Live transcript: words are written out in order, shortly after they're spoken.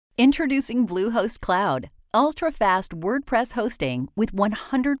Introducing Bluehost Cloud, ultra-fast WordPress hosting with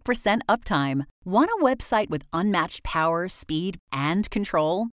 100% uptime. Want a website with unmatched power, speed, and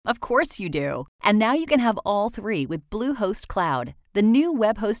control? Of course you do. And now you can have all three with Bluehost Cloud, the new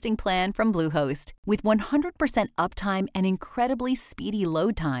web hosting plan from Bluehost. With 100% uptime and incredibly speedy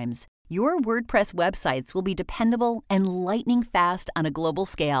load times, your WordPress websites will be dependable and lightning fast on a global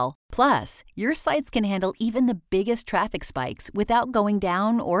scale. Plus, your sites can handle even the biggest traffic spikes without going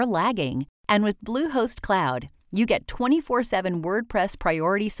down or lagging. And with Bluehost Cloud, you get 24/7 WordPress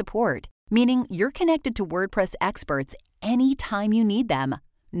priority support, meaning you're connected to WordPress experts anytime you need them.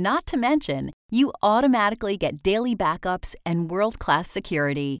 Not to mention, you automatically get daily backups and world-class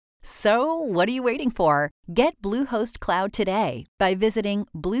security. So, what are you waiting for? Get Bluehost Cloud today by visiting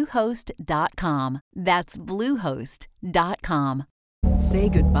Bluehost.com. That's Bluehost.com. Say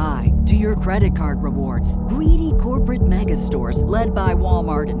goodbye to your credit card rewards. Greedy corporate mega stores, led by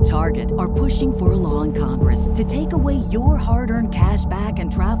Walmart and Target, are pushing for a law in Congress to take away your hard-earned cash back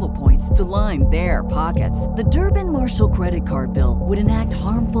and travel points to line their pockets. The Durbin-Marshall credit card bill would enact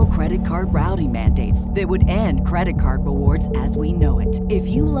harmful credit card routing mandates that would end credit card rewards as we know it. If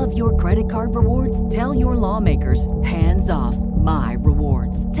you love your credit card rewards, tell your lawmakers, hands off my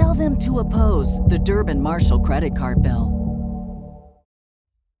rewards. Tell them to oppose the Durbin-Marshall credit card bill.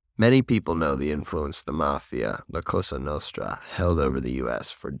 Many people know the influence the Mafia, La Cosa Nostra, held over the U.S.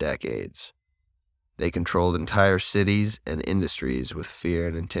 for decades. They controlled entire cities and industries with fear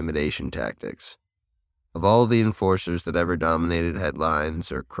and intimidation tactics. Of all the enforcers that ever dominated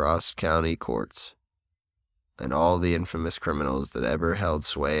headlines or cross-county courts, and all the infamous criminals that ever held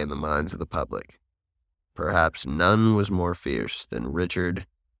sway in the minds of the public, perhaps none was more fierce than Richard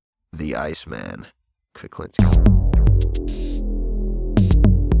the Iceman Kuklinski.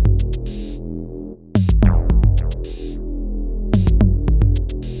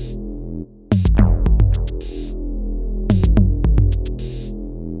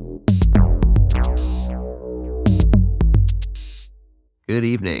 Good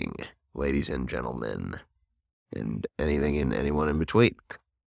evening, ladies and gentlemen, and anything and anyone in between.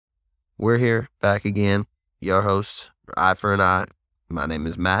 We're here, back again, your hosts, Eye for an Eye. My name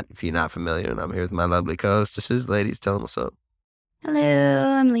is Matt, if you're not familiar, and I'm here with my lovely co-hostesses. Ladies, tell them what's up.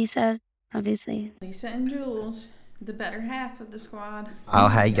 Hello, I'm Lisa, obviously. Lisa and Jules, the better half of the squad. Oh,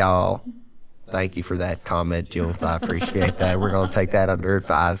 hey, y'all. Thank you for that comment, Jules. I appreciate that. We're going to take that under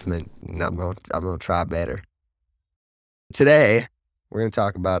advisement, and I'm going to try better. Today, we're going to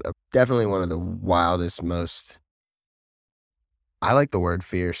talk about definitely one of the wildest, I like the word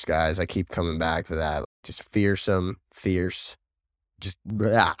fierce, guys. I keep coming back to that. Just fearsome, fierce, just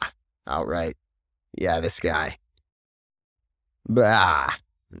outright. Yeah, this guy.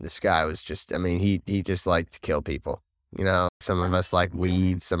 This guy was just, he just liked to kill people. You know, some of us like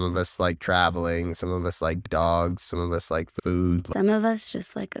weed, some of us like traveling, some of us like dogs, some of us like food. Some of us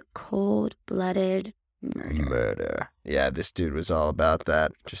just like a cold-blooded murder. Yeah, this dude was all about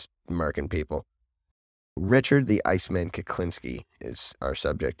that, just murking people. Richard the Iceman Kuklinski is our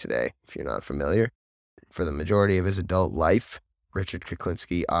subject today, if you're not familiar. For the majority of his adult life, Richard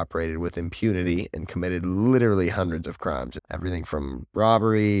Kuklinski operated with impunity and committed literally hundreds of crimes. Everything from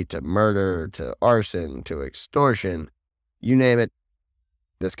robbery to murder to arson to extortion. You name it,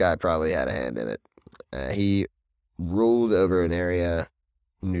 this guy probably had a hand in it. He ruled over an area,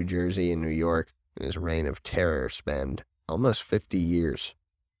 New Jersey and New York, and his reign of terror spanned almost 50 years.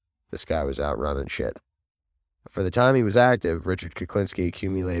 This guy was out running shit. For the time he was active, Richard Kuklinski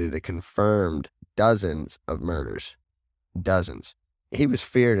accumulated a confirmed dozens of murders. Dozens. He was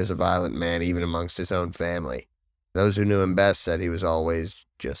feared as a violent man even amongst his own family. Those who knew him best said he was always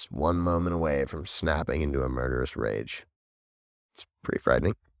just one moment away from snapping into a murderous rage. It's pretty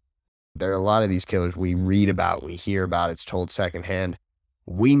frightening. There are a lot of these killers we read about, we hear about, it's told secondhand.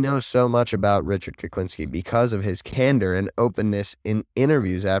 We know so much about Richard Kuklinski because of his candor and openness in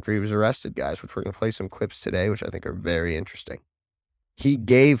interviews after he was arrested, guys, which we're going to play some clips today, which I think are very interesting. He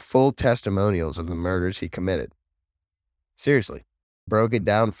gave full testimonials of the murders he committed. Seriously, broke it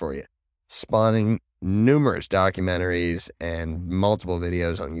down for you, spawning numerous documentaries and multiple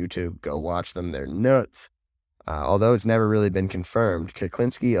videos on YouTube. Go watch them. They're nuts. Although it's never really been confirmed,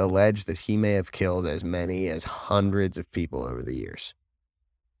 Kuklinski alleged that he may have killed as many as hundreds of people over the years.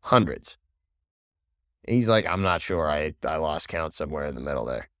 Hundreds. He's like, I'm not sure. I lost count somewhere in the middle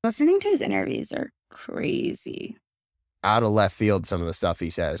there. Listening to his interviews are crazy. Out of left field, some of the stuff he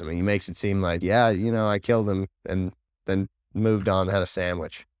says. He makes it seem like, yeah, I killed him and then moved on, had a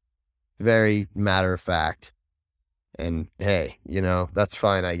sandwich. Very matter of fact. And hey, that's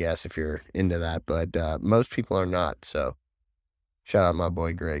fine, I guess, if you're into that. But most people are not. So Shout out my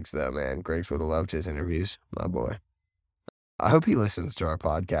boy Griggs, though, man. Griggs would have loved his interviews, my boy. I hope he listens to our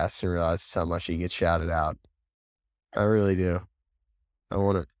podcast and realizes how much he gets shouted out. I really do.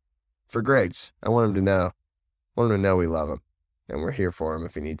 For Griggs, I want him to know we love him, and we're here for him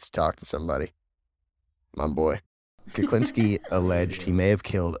if he needs to talk to somebody. My boy. Kuklinski alleged he may have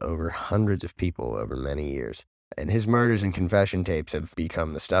killed over hundreds of people over many years, and his murders and confession tapes have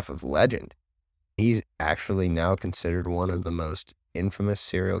become the stuff of legend. He's actually now considered one of the most infamous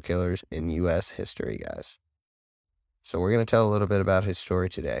serial killers in U.S. history, guys. So we're going to tell a little bit about his story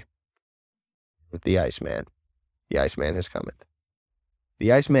today with the Iceman. The Iceman has cometh.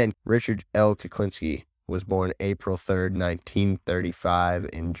 The Iceman, Richard L. Kuklinski, was born April 3rd, 1935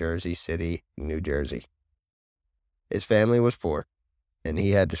 in Jersey City, New Jersey. His family was poor, and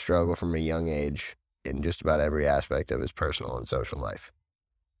he had to struggle from a young age in just about every aspect of his personal and social life.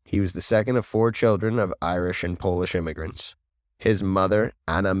 He was the second of 4 children of Irish and Polish immigrants. His mother,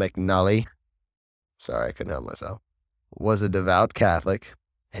 Anna McNally, sorry, I couldn't help myself, was a devout Catholic.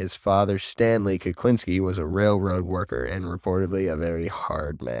 His father, Stanley Kuklinski, was a railroad worker and reportedly a very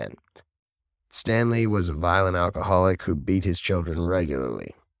hard man. Stanley was a violent alcoholic who beat his children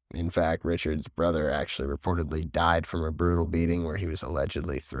regularly. In fact, Richard's brother actually reportedly died from a brutal beating where he was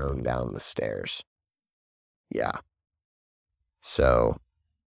allegedly thrown down the stairs. Yeah. So,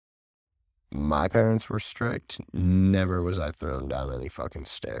 my parents were strict. Never was I thrown down any fucking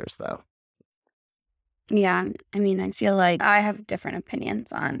stairs, though. Yeah, I mean, I feel like I have different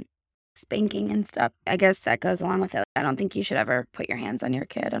opinions on spanking and stuff. I guess that goes along with it. I don't think you should ever put your hands on your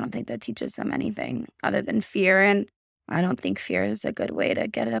kid. I don't think that teaches them anything other than fear, and I don't think fear is a good way to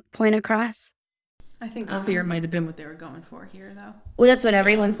get a point across. I think fear might have been what they were going for here, though. Well, that's what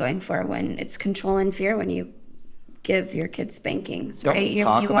everyone's going for when it's control and fear when you give your kids spankings, right? You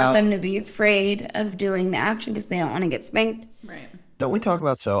want them to be afraid of doing the action because they don't want to get spanked. Right. Don't we talk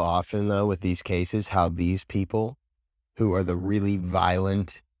about so often, though, with these cases, how these people who are the really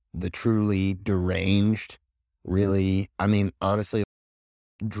violent, the truly deranged, really, I mean, honestly,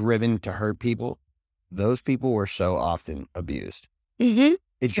 driven to hurt people, those people were so often abused. Mm-hmm.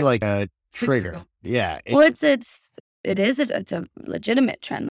 It's like a trigger. Yeah. Well, it's a legitimate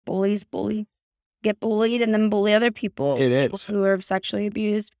trend. Bullies get bullied and then bully other people. It is. People who are sexually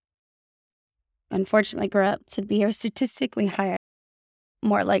abused, unfortunately, grow up to be or statistically higher,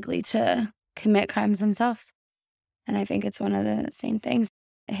 more likely to commit crimes themselves. And I think it's one of the same things.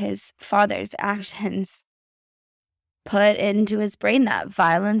 His father's actions put into his brain that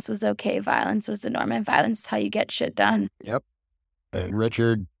violence was okay, violence was the norm, and violence is how you get shit done. Yep. And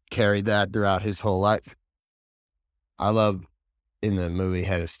Richard carried that throughout his whole life. I love in the movie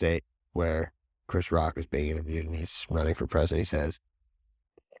Head of State where Chris Rock is being interviewed and he's running for president. He says,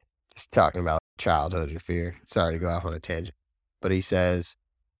 he's talking about childhood and fear. Sorry to go off on a tangent. But he says,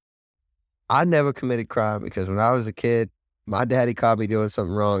 I never committed crime because when I was a kid, my daddy caught me doing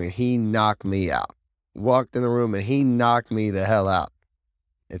something wrong and he knocked me out. Walked in the room and he knocked me the hell out.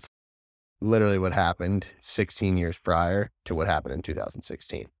 It's literally what happened 16 years prior to what happened in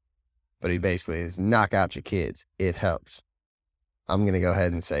 2016. But he basically is knock out your kids. It helps. I'm going to go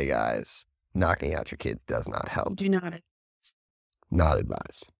ahead and say, guys, knocking out your kids does not help. Do not. Not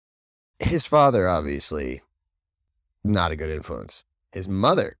advised. His father, obviously, not a good influence. His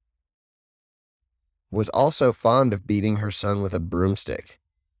mother was also fond of beating her son with a broomstick,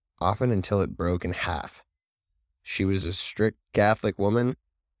 often until it broke in half. She was a strict Catholic woman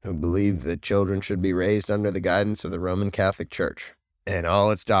who believed that children should be raised under the guidance of the Roman Catholic Church and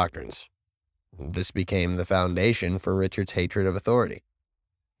all its doctrines. This became the foundation for Richard's hatred of authority.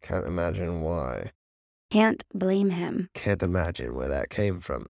 Can't imagine why. Can't blame him. Can't imagine where that came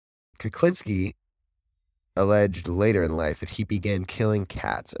from. Kuklinski alleged later in life that he began killing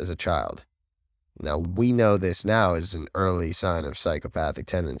cats as a child. Now, we know this now is an early sign of psychopathic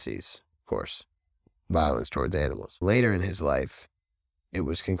tendencies, of course, violence towards animals. Later in his life, it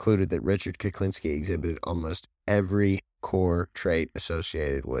was concluded that Richard Kuklinski exhibited almost every core trait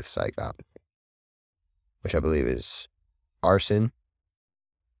associated with psychopathy, which I believe is arson,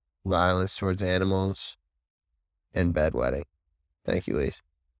 violence towards animals, and bedwetting. Thank you, Lise.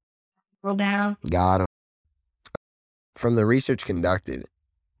 Roll down. Got him. From the research conducted,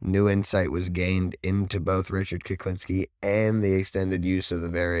 new insight was gained into both Richard Kuklinski and the extended use of the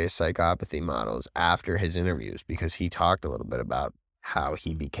various psychopathy models after his interviews, because he talked a little bit about how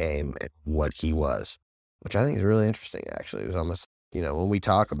he became and what he was, which I think is really interesting, actually. It was almost, when we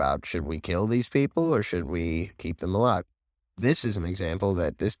talk about should we kill these people or should we keep them alive? This is an example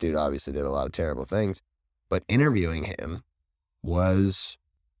that this dude obviously did a lot of terrible things, but interviewing him was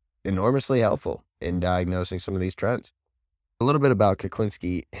enormously helpful in diagnosing some of these trends. A little bit about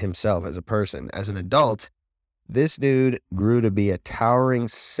Kuklinski himself as a person. As an adult, this dude grew to be a towering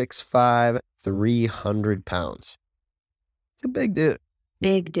 6'5", 300 pounds. It's a big dude.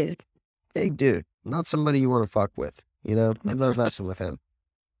 Big dude. Big dude. Not somebody you want to fuck with, you know? I'm not messing with him.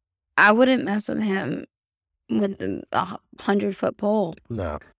 I wouldn't mess with him with the 100-foot pole.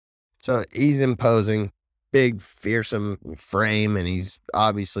 No. So he's imposing, big, fearsome frame, and he's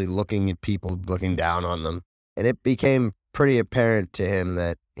obviously looking at people, looking down on them. And it became pretty apparent to him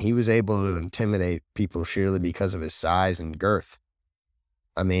that he was able to intimidate people sheerly because of his size and girth.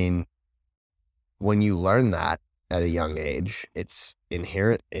 I mean, when you learn that at a young age, it's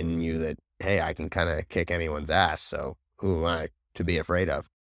inherent in you that, hey, I can kind of kick anyone's ass, so who am I to be afraid of?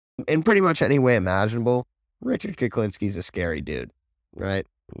 In pretty much any way imaginable, Richard Kuklinski's a scary dude, right?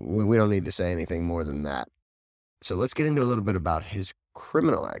 We don't need to say anything more than that. So let's get into a little bit about his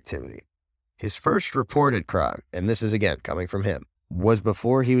criminal activity. His first reported crime, and this is again coming from him, was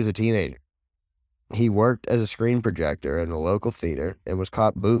before he was a teenager. He worked as a screen projector in a local theater and was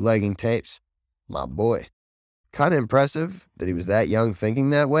caught bootlegging tapes. My boy. Kind of impressive that he was that young thinking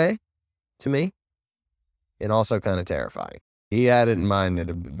that way, to me, and also kind of terrifying. He had it in mind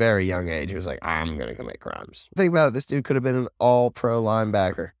at a very young age. He was like, I'm going to commit crimes. Think about it. This dude could have been an all-pro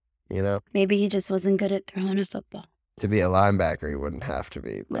linebacker, you know? Maybe he just wasn't good at throwing a football. To be a linebacker, he wouldn't have to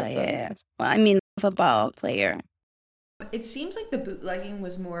be. Well, yeah. Well, I mean, football player. It seems like the bootlegging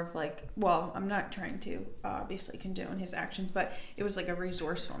was more of like, well, I'm not trying to obviously condone his actions, but it was like a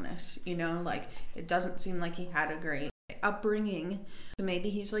resourcefulness, you know? Like, it doesn't seem like he had a great upbringing. So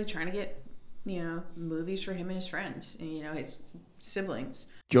maybe he's like trying to get, you know, movies for him and his friends and, you know, his siblings.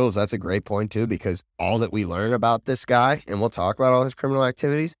 Jules, that's a great point too, because all that we learn about this guy, and we'll talk about all his criminal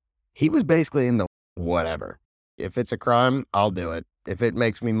activities, he was basically into whatever. If it's a crime, I'll do it. If it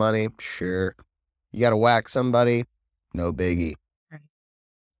makes me money, sure. You got to whack somebody, no biggie. Right.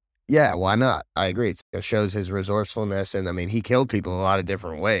 Yeah, why not? I agree. It shows his resourcefulness, and I mean, he killed people a lot of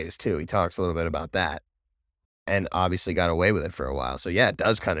different ways too. He talks a little bit about that. And obviously got away with it for a while. So yeah, it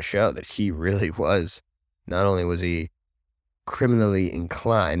does kind of show that he really was, not only was he criminally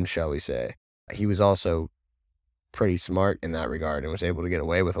inclined, shall we say, he was also pretty smart in that regard and was able to get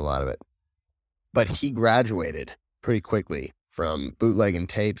away with a lot of it. But he graduated pretty quickly from bootlegging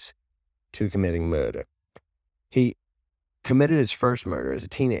tapes to committing murder. He committed his first murder as a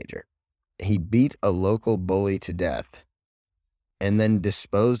teenager. He beat a local bully to death and then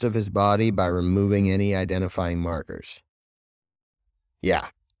disposed of his body by removing any identifying markers. Yeah.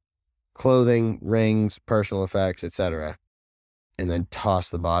 Clothing, rings, personal effects, etc. And then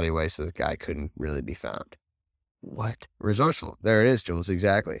tossed the body away so the guy couldn't really be found. What? Resourceful. There it is, Jules,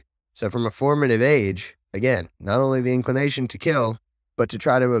 exactly. So from a formative age, again, not only the inclination to kill, but to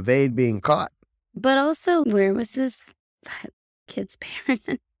try to evade being caught. But also, where was this kid's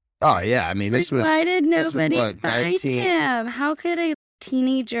parent? Oh, yeah. I mean, this was... Why did nobody what, find 19? him? How could a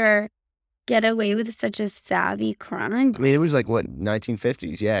teenager get away with such a savvy crime? I mean, it was like, what,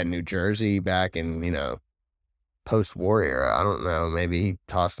 1950s? Yeah, New Jersey back in, you know, post-war era. I don't know. Maybe he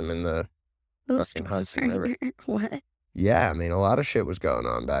tossed him in the fucking Hudson River. What? Yeah, I mean, a lot of shit was going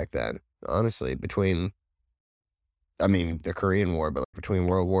on back then, honestly, between, I mean, the Korean War, but between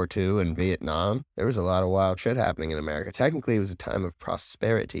World War II and Vietnam, there was a lot of wild shit happening in America. Technically, it was a time of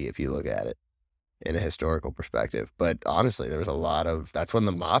prosperity, if you look at it in a historical perspective. But honestly, there was a lot of, that's when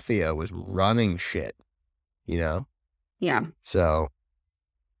the mafia was running shit, you know? Yeah. So,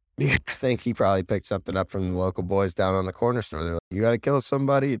 I think he probably picked something up from the local boys down on the corner store. They're like, you got to kill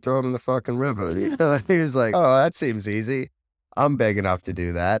somebody, you throw them in the fucking river. You know, he was like, oh, that seems easy. I'm big enough to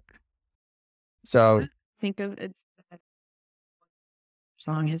do that. So, Think of it's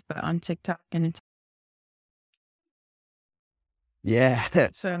song is but on TikTok and it's yeah,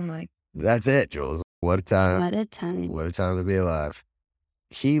 so I'm like, that's it, Jules. What a time. What a time. What a time to be alive.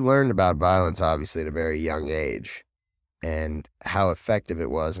 He learned about violence, obviously, at a very young age and how effective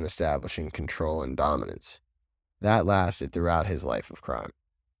it was in establishing control and dominance. That lasted throughout his life of crime.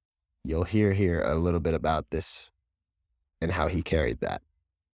 You'll hear here a little bit about this and how he carried that.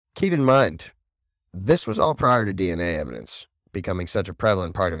 Keep in mind, this was all prior to DNA evidence becoming such a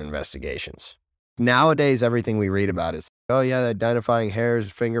prevalent part of investigations. Nowadays, everything we read about is, oh yeah, the identifying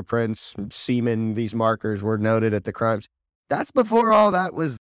hairs, fingerprints, semen, these markers were noted at the crimes. That's before all that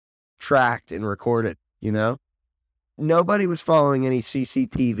was tracked and recorded, you know? Nobody was following any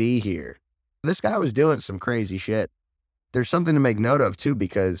CCTV here. This guy was doing some crazy shit. There's something to make note of, too,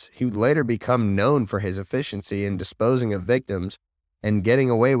 because he would later become known for his efficiency in disposing of victims and getting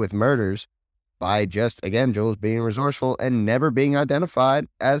away with murders by just, again, Jules being resourceful and never being identified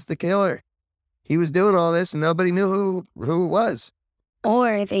as the killer. he was doing all this and nobody knew who it was.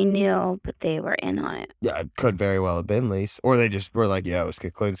 Or they knew, but they were in on it. Yeah, it could very well have been Lise. Or they just were like, yo, it's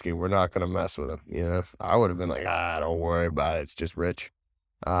Kuklinski. We're not going to mess with him. You know, I would have been like, don't worry about it. It's just Rich.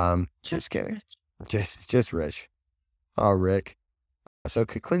 Just kidding. Just Rich. Oh, Rick. So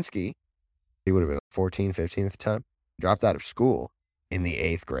Kuklinski, he would have been 14, 15 at the time, dropped out of school in the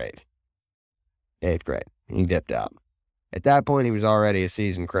 8th grade. 8th grade. He dipped out. At that point, he was already a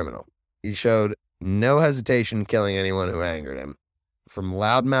seasoned criminal. He showed no hesitation killing anyone who angered him. From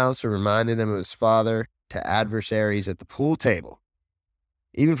loudmouths who reminded him of his father to adversaries at the pool table.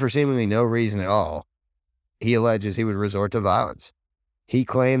 Even for seemingly no reason at all, he alleges he would resort to violence. He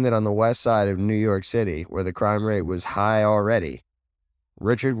claimed that on the west side of New York City, where the crime rate was high already,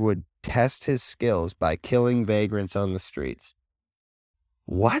 Richard would test his skills by killing vagrants on the streets.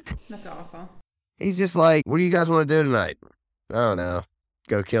 What? That's awful. He's just like, what do you guys want to do tonight? I don't know.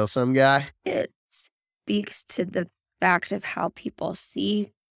 Go kill some guy? It speaks to the fact of how people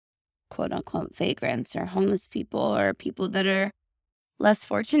see quote unquote vagrants or homeless people or people that are less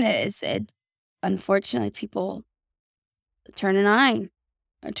fortunate. Is it unfortunately people turn an eye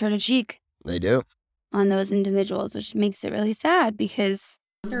or turn a cheek They do. on those individuals, which makes it really sad because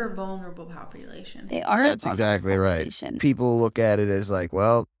They're a vulnerable population. they are. That's exactly right. population. People look at it as like,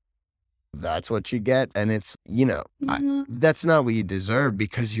 well, that's what you get. And it's, that's not what you deserve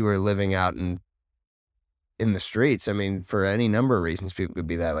because you are living out in the streets. I mean, for any number of reasons, people could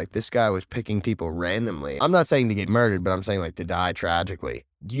be that. Like, this guy was picking people randomly. I'm not saying to get murdered, but I'm saying like to die tragically.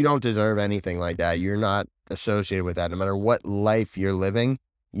 You don't deserve anything like that. You're not associated with that. No matter what life you're living,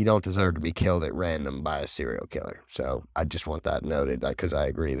 you don't deserve to be killed at random by a serial killer. So I just want that noted because I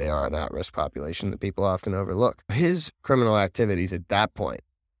agree they are an at-risk population that people often overlook. His criminal activities at that point,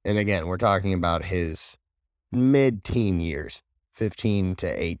 and again, we're talking about his mid-teen years, 15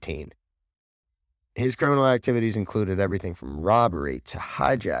 to 18. His criminal activities included everything from robbery to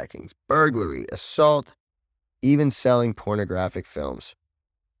hijackings, burglary, assault, even selling pornographic films.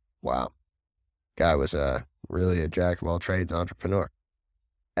 Wow. Guy was really a jack-of-all-trades entrepreneur.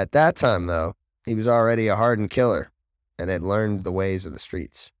 At that time, though, he was already a hardened killer and had learned the ways of the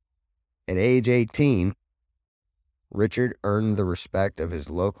streets. At age 18, Richard earned the respect of his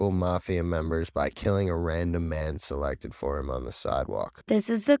local mafia members by killing a random man selected for him on the sidewalk. This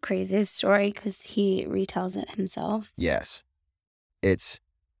is the craziest story because he retells it himself. Yes.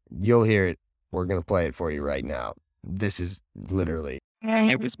 You'll hear it. We're going to play it for you right now. This is literally.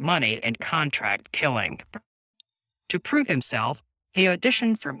 It was money and contract killing. To prove himself, he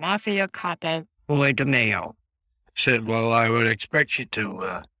auditioned for Mafia capo Roy DeMeo. Said, well, I would expect you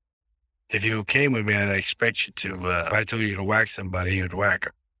to, if you came with me, I'd expect you to, if I told you to whack somebody, you'd whack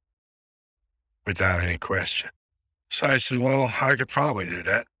her. Without any question. So I said, well, I could probably do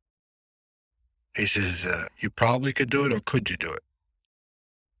that. He says, you probably could do it, or could you do it?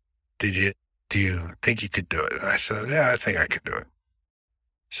 Do you think you could do it? And I said, yeah, I think I could do it.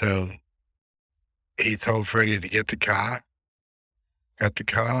 So he told Freddie to get the car. Got the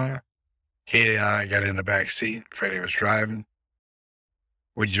car. He and I got in the back seat. Freddie was driving.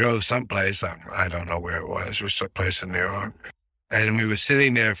 We drove someplace. I don't know where it was. It was someplace in New York. And we were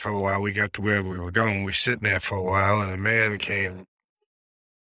sitting there for a while. We got to where we were going. We were sitting there for a while, and a man came.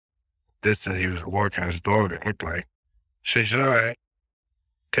 Distant, he was walking his dog, it looked like. So he said, all right,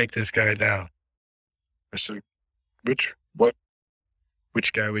 take this guy down. I said, which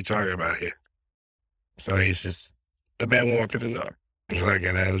guy are we talking about here? So he says, the man walking the dog. So I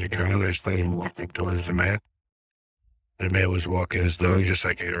got out of the car, and I started walking towards the man. The man was walking his dog just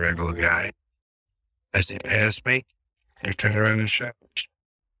like a regular guy. As he passed me, he turned around and shot.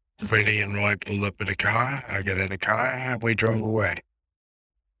 Freddie and Roy pulled up in the car. I got in the car, and we drove away.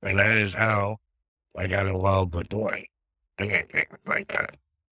 And that is how I got involved with Roy. Things like that.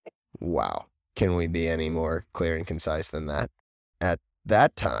 Wow. Can we be any more clear and concise than that? At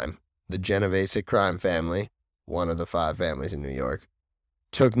that time, the Genovese crime family, one of the 5 families in New York,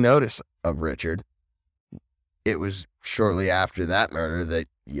 took notice of Richard. It was shortly after that murder that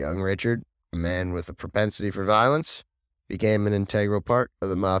young Richard, a man with a propensity for violence, became an integral part of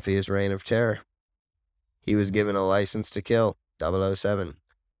the Mafia's reign of terror. He was given a license to kill, 007,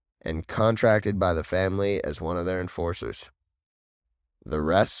 and contracted by the family as one of their enforcers. The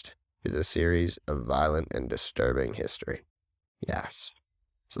rest is a series of violent and disturbing history. Yes.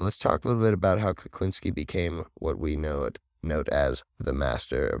 So let's talk a little bit about how Kuklinski became what we note as the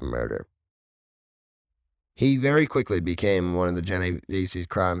master of murder. He very quickly became one of the Genovese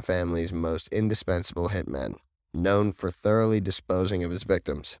crime family's most indispensable hitmen, known for thoroughly disposing of his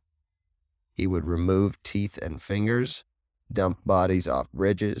victims. He would remove teeth and fingers, dump bodies off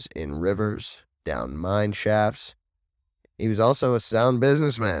bridges, in rivers, down mine shafts. He was also a sound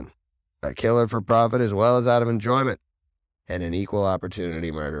businessman, a killer for profit as well as out of enjoyment, and an equal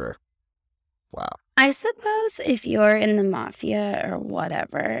opportunity murderer. Wow. I suppose if you're in the mafia or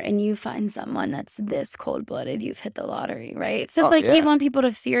whatever and you find someone that's this cold-blooded, you've hit the lottery, right? So, Oh, like, yeah. you want people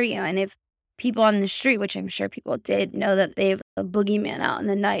to fear you. And if people on the street, which I'm sure people did, know that they have a boogeyman out in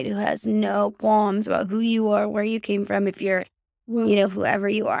the night who has no qualms about who you are, where you came from, if you're, whoever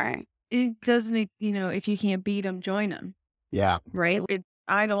you are. It doesn't, if you can't beat them, join them, Yeah. right? If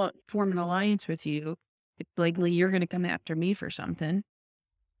I don't form an alliance with you, it's likely you're going to come after me for something.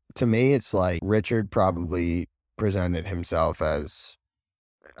 To me, it's like Richard probably presented himself as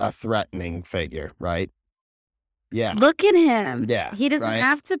a threatening figure, right? Yeah. Look at him. Yeah, He doesn't right.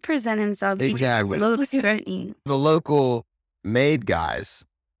 have to present himself. Exactly. He looks threatening. The local maid guys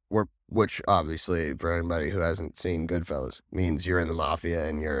were, which obviously for anybody who hasn't seen Goodfellas means you're in the mafia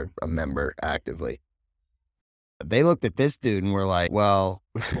and you're a member actively. They looked at this dude and were like, well,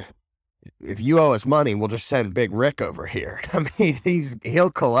 if you owe us money, we'll just send Big Rick over here. I mean,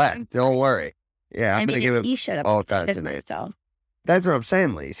 he'll collect. Don't worry. Yeah, I'm going to give him he should have all presented kinds of names. himself. That's what I'm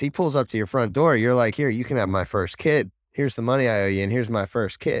saying, Lise. He pulls up to your front door. You're like, here, you can have my first kid. Here's the money I owe you, and here's my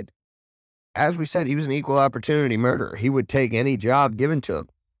first kid. As we said, he was an equal opportunity murderer. He would take any job given to him.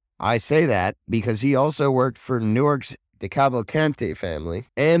 I say that because he also worked for Newark's DeCavalcante family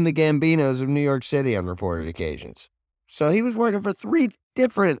and the Gambinos of New York City on reported occasions. So he was working for 3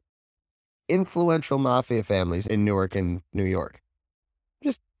 different influential mafia families in Newark and New York.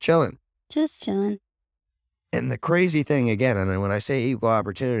 Just chilling. Just chilling. And the crazy thing, again, and when I say equal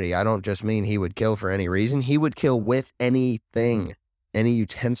opportunity, I don't just mean he would kill for any reason. He would kill with anything, any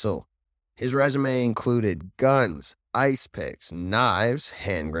utensil. His resume included guns, ice picks, knives,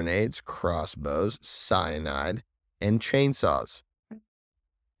 hand grenades, crossbows, cyanide, and chainsaws.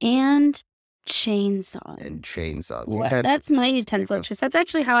 And chainsaws. That's my utensil. That's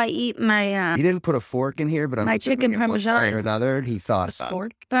actually how I eat my He didn't put a fork in here, but I'm my chicken assuming at one point parmesan. or another, he thought about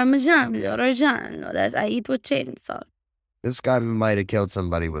it. Parmigiano Reggiano. That I eat with chainsaw. This guy might have killed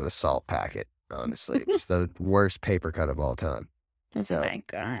somebody with a salt packet, honestly. Just the worst paper cut of all time. That's So, what I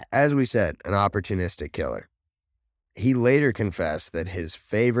got. As we said, an opportunistic killer. He later confessed that his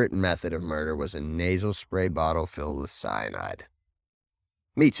favorite method of murder was a nasal spray bottle filled with cyanide.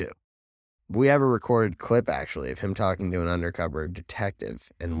 Me too. We have a recorded clip, actually, of him talking to an undercover detective,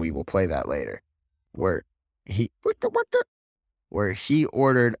 and we will play that later, where he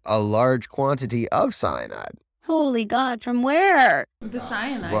ordered a large quantity of cyanide. Holy God, from where? The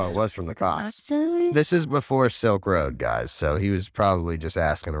cyanide. Well, it was from the cops. Absolutely. This is before Silk Road, guys, so he was probably just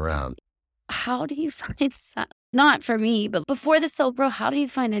asking around. How do you find not for me, but before the Silk Road, how do you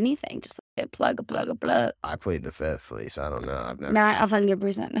find anything? Just like a plug. I pleed the fifth, Felice. I don't know. I've never. Not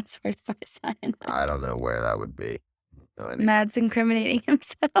 100%. That's where to find cyanide. I don't know where that would be. No idea. Matt's incriminating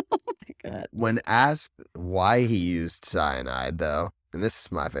himself. Oh my God. When asked why he used cyanide, though, and this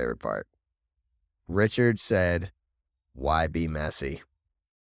is my favorite part, Richard said, "Why be messy?"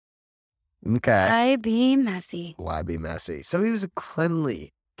 Okay. I be messy. Why be messy? So he was a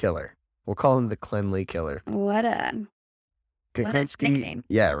cleanly killer. We'll call him the cleanly killer. What a nickname.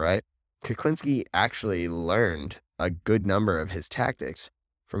 Yeah, right? Kuklinski actually learned a good number of his tactics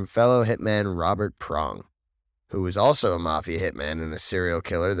from fellow hitman Robert Prong, who was also a mafia hitman and a serial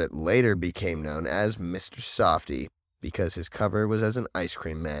killer that later became known as Mr. Softy because his cover was as an ice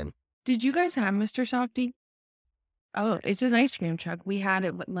cream man. Did you guys have Mr. Softy? Oh, it's an ice cream truck. We had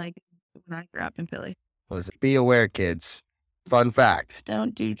it when I grew up in Philly. Listen, be aware, kids. Fun fact.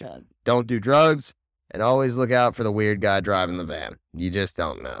 Don't do drugs. Don't do drugs, and always look out for the weird guy driving the van. You just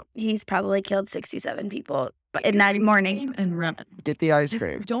don't know. He's probably killed 67 people in that morning. And run. Get the ice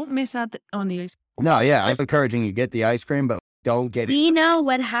cream. Don't miss out on the ice cream. No, yeah, I'm encouraging you get the ice cream, but don't get it. We know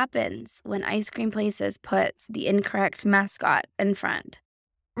what happens when ice cream places put the incorrect mascot in front.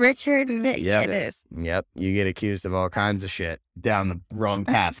 Richard Yep. Yep. You get accused of all kinds of shit. Down the wrong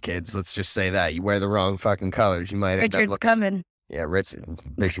path, kids. Let's just say that. You wear the wrong fucking colors. You might end up Richard's looking. coming. Yeah,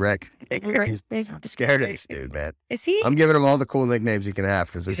 Big Rick. He's scared of this dude, man. Is he? I'm giving him all the cool nicknames he can have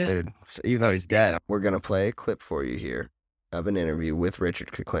because this dude, even though he's dead, we're going to play a clip for you here of an interview with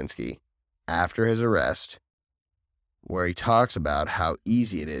Richard Kuklinski after his arrest where he talks about how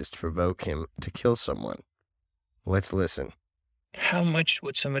easy it is to provoke him to kill someone. Let's listen. How much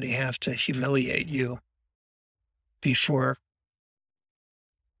would somebody have to humiliate you before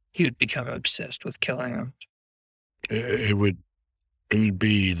you'd become obsessed with killing them? It would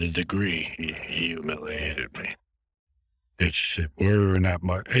be the degree he humiliated me. It's whether or not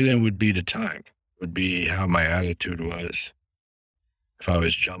and it would be the time. It would be how my attitude was. If I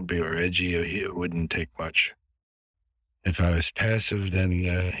was jumpy or edgy, it wouldn't take much. If I was passive, then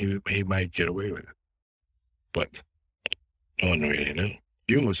he might get away with it. But no one really knew.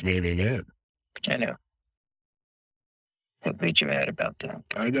 You almost made me mad. I know. What made you mad about that?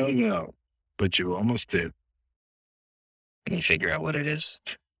 I don't know, but you almost did. Can you figure out what it is?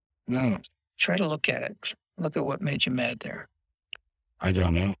 No, Try to look at it. Look at what made you mad there. I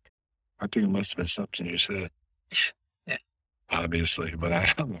don't know. I think it must have been something you said. Yeah. Obviously, but I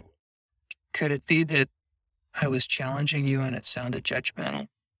don't know. Could it be that I was challenging you and it sounded judgmental?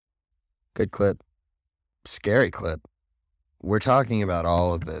 Good clip. Scary clip. We're talking about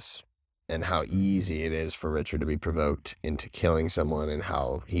all of this and how easy it is for Richard to be provoked into killing someone and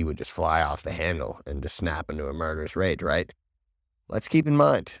how he would just fly off the handle and just snap into a murderous rage, right? Let's keep in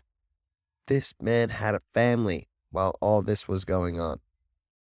mind, this man had a family while all this was going on.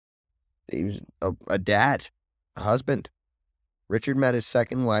 He was a dad, a husband. Richard met his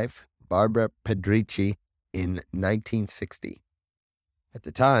second wife, Barbara Pedrici, in 1960. At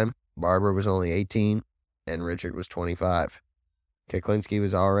the time, Barbara was only 18 and Richard was 25. Kuklinski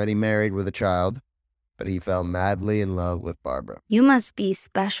was already married with a child, but he fell madly in love with Barbara. You must be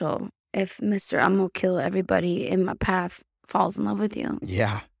special if Mr. I'm gonna kill everybody in my path falls in love with you.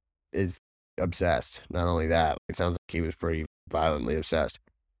 Yeah, is obsessed. Not only that, it sounds like he was pretty violently obsessed.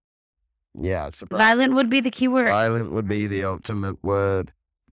 Yeah, it's Violent would be the key word. Violent would be the ultimate word.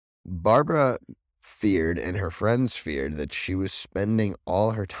 Barbara feared, and her friends feared, that she was spending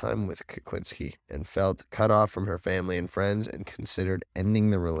all her time with Kuklinski and felt cut off from her family and friends and considered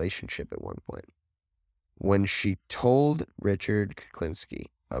ending the relationship at one point. When she told Richard Kuklinski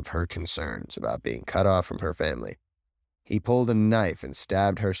of her concerns about being cut off from her family, he pulled a knife and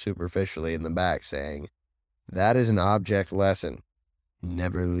stabbed her superficially in the back, saying, "That is an object lesson.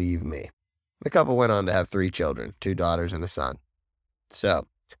 Never leave me." The couple went on to have 3 children, 2 daughters and a son. So,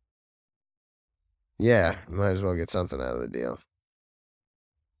 yeah, might as well get something out of the deal.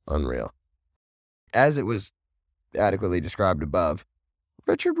 Unreal. As it was adequately described above,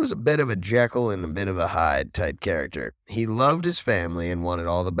 Richard was a bit of a Jekyll and a bit of a Hyde type character. He loved his family and wanted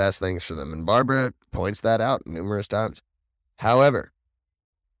all the best things for them, and Barbara points that out numerous times. However,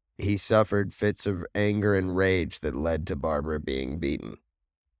 he suffered fits of anger and rage that led to Barbara being beaten.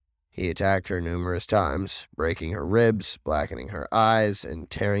 He attacked her numerous times, breaking her ribs, blackening her eyes, and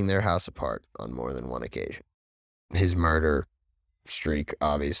tearing their house apart on more than one occasion. His murder streak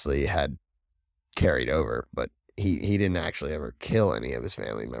obviously had carried over, but he didn't actually ever kill any of his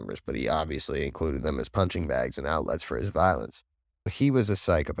family members, but he obviously included them as punching bags and outlets for his violence. He was a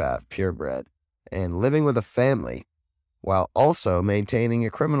psychopath, purebred, and living with a family while also maintaining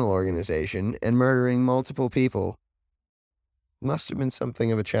a criminal organization and murdering multiple people must have been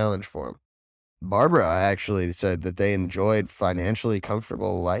something of a challenge for him. Barbara actually said that they enjoyed financially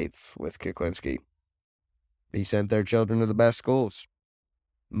comfortable life with Kuklinski. He sent their children to the best schools.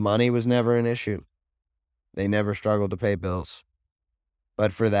 Money was never an issue. They never struggled to pay bills.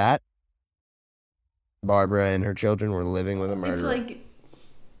 But for that, Barbara and her children were living with a murderer. It's like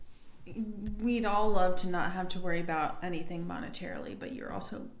we'd all love to not have to worry about anything monetarily, but you're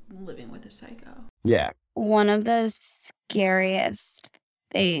also living with a psycho. Yeah. One of the scariest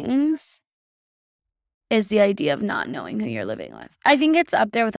things is the idea of not knowing who you're living with. I think it's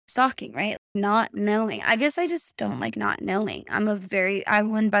up there with stalking, right? Not knowing. I guess I just don't like not knowing. I'm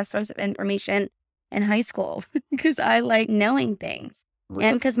one best source of information in high school because I like knowing things.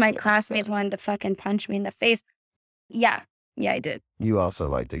 And because my classmates wanted to fucking punch me in the face. Yeah, I did. You also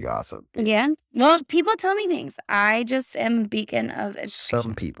like to gossip. Yeah. Well, people tell me things. I just am a beacon of information.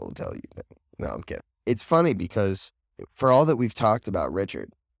 Some people tell you things. No, I'm kidding. It's funny because for all that we've talked about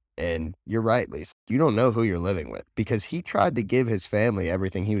Richard, and you're right, Lisa, you don't know who you're living with because he tried to give his family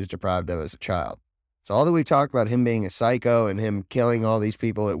everything he was deprived of as a child. So all that we talked about him being a psycho and him killing all these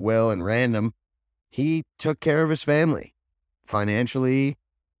people at will and random, he took care of his family financially.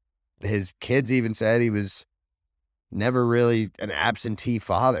 His kids even said he was never really an absentee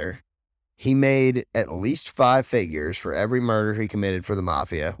father. He made at least 5 figures for every murder he committed for the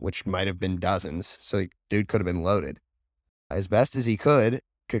mafia, which might have been dozens, so the dude could have been loaded. As best as he could,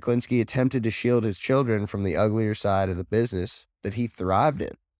 Kuklinski attempted to shield his children from the uglier side of the business that he thrived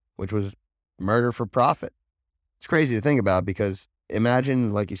in, which was murder for profit. It's crazy to think about because imagine,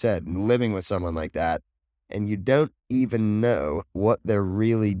 like you said, living with someone like that, and you don't even know what they're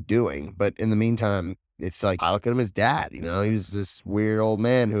really doing. But in the meantime, it's like, I look at him as dad, he was this weird old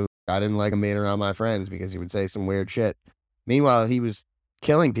man who I didn't like him being around my friends because he would say some weird shit. Meanwhile, he was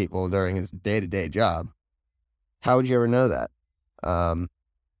killing people during his day-to-day job. How would you ever know that?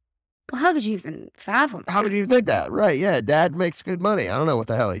 Well, how could you even fathom? How would you think that? Right, yeah, dad makes good money. I don't know what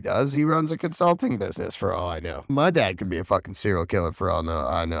the hell he does. He runs a consulting business for all I know. My dad could be a fucking serial killer for all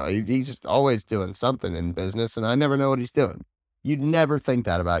I know. He's just always doing something in business, and I never know what he's doing. You'd never think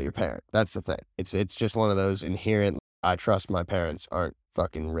that about your parent. That's the thing. It's just one of those inherent, I trust my parents aren't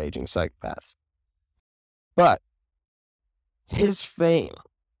fucking raging psychopaths. But his fame,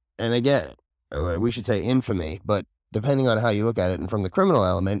 and again, we should say infamy, but depending on how you look at it and from the criminal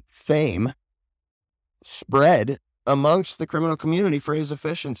element, fame spread amongst the criminal community for his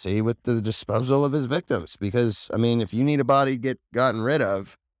efficiency with the disposal of his victims. Because, I mean, if you need a body gotten rid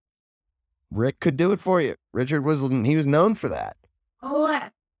of, Rick could do it for you. Richard was known for that.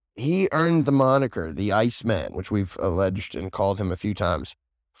 What? He earned the moniker, the Iceman, which we've alleged and called him a few times,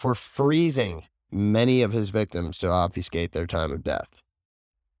 for freezing many of his victims to obfuscate their time of death.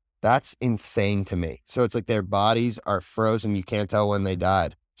 That's insane to me. So it's like their bodies are frozen. You can't tell when they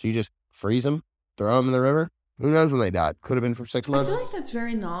died. So you just freeze them, throw them in the river. Who knows when they died? Could have been for 6 months. I feel like that's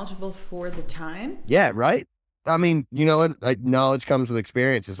very knowledgeable for the time. Yeah, right? I mean, you know what? Like, knowledge comes with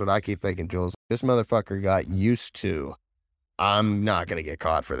experience is what I keep thinking, Jules. This motherfucker got used to, I'm not going to get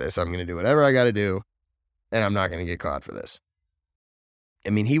caught for this. I'm going to do whatever I got to do, and I'm not going to get caught for this. I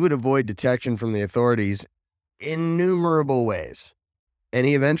mean, he would avoid detection from the authorities innumerable ways. And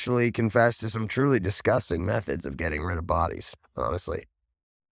he eventually confessed to some truly disgusting methods of getting rid of bodies, honestly.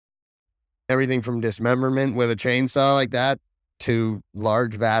 Everything from dismemberment with a chainsaw like that to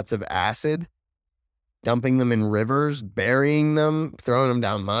large vats of acid, dumping them in rivers, burying them, throwing them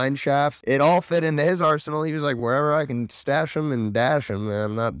down mine shafts. It all fit into his arsenal. He was like, wherever I can stash them and dash them,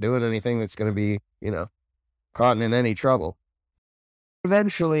 I'm not doing anything that's going to be, caught in any trouble.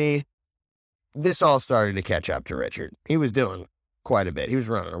 Eventually, this all started to catch up to Richard. He was doing quite a bit. He was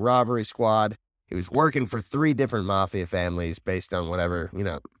running a robbery squad. He was working for 3 different mafia families based on whatever,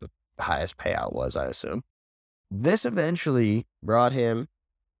 the highest payout was, I assume. This eventually brought him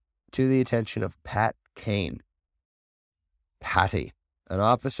to the attention of Pat Kane. Patty, an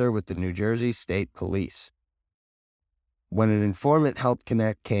officer with the New Jersey State Police. When an informant helped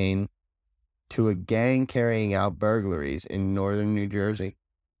connect Kane to a gang carrying out burglaries in northern New Jersey.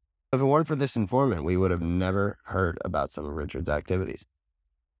 If it weren't for this informant, we would have never heard about some of Richard's activities.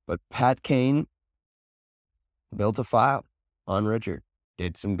 But Pat Kane built a file on Richard,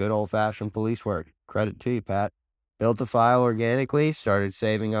 did some good old-fashioned police work. Credit to you, Pat. Built a file organically, started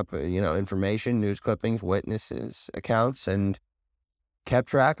saving up, information, news clippings, witnesses, accounts, and kept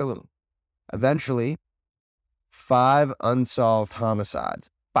track of them. Eventually, 5 unsolved homicides,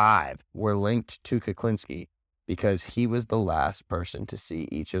 5 were linked to Kuklinski because he was the last person to see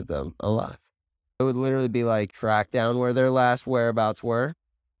each of them alive. It would literally be like track down where their last whereabouts were.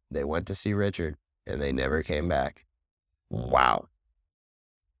 They went to see Richard, and they never came back. Wow.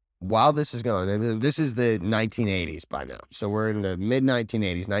 While this is going, and this is the 1980s by now, so we're in the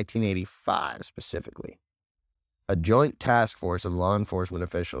mid-1980s, 1985 specifically, a joint task force of law enforcement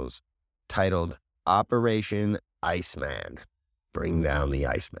officials titled Operation Iceman, Bring Down the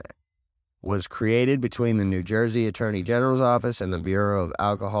Iceman, was created between the New Jersey Attorney General's Office and the Bureau of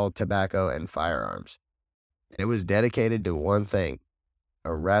Alcohol, Tobacco, and Firearms. It was dedicated to one thing,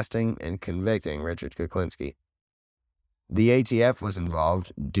 arresting and convicting Richard Kuklinski. The ATF was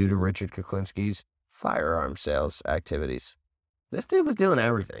involved due to Richard Kuklinski's firearm sales activities. This dude was doing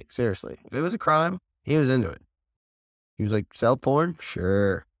everything, seriously. If it was a crime, he was into it. He was like, sell porn?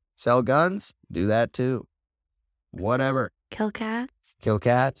 Sure. Sell guns? Do that too. Whatever. Kill cats? Kill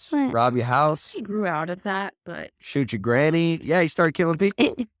cats? What? Rob your house? He grew out of that, but Shoot your granny? Yeah, he started killing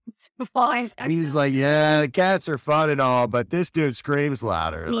people. fine. He was like, yeah, the cats are fun and all, but this dude screams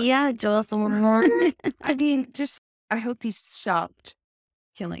louder. Like, Yeah, Joel. I mean, I hope he's stopped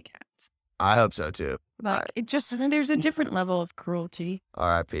killing cats. I hope so too. Like, there's a different level of cruelty.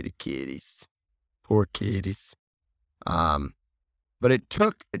 R.I.P. to kitties. Poor kitties. But it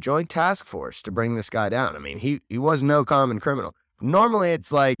took a joint task force to bring this guy down. I mean, he was no common criminal. Normally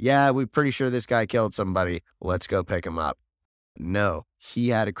it's like, yeah, we're pretty sure this guy killed somebody. Let's go pick him up. No, he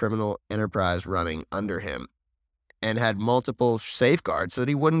had a criminal enterprise running under him and had multiple safeguards so that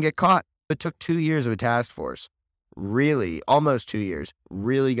he wouldn't get caught. It took 2 years of a task force. Really, almost 2 years,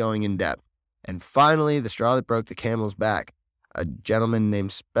 really going in depth. And finally, the straw that broke the camel's back, a gentleman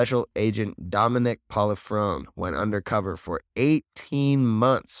named Special Agent Dominic Polifrone went undercover for 18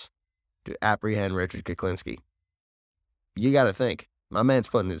 months to apprehend Richard Kuklinski. You got to think, my man's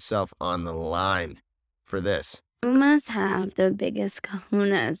putting himself on the line for this. You must have the biggest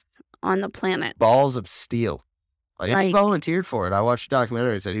kahunas on the planet. Balls of steel. He Like- volunteered for it. I watched a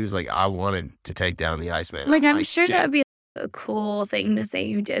documentary that said he was like, I wanted to take down the Iceman. Like, I'm I sure did. that would be a cool thing to say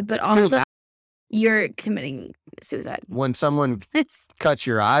you did, but also you're committing suicide. When someone cuts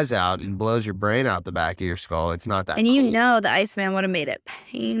your eyes out and blows your brain out the back of your skull, it's not that And cool. you know the Iceman would have made it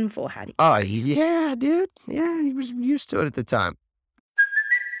painful had he. Oh, yeah, dude. Yeah, he was used to it at the time.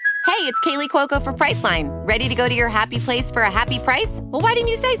 Hey, it's Kaylee Cuoco for Priceline. Ready to go to your happy place for a happy price? Well, why didn't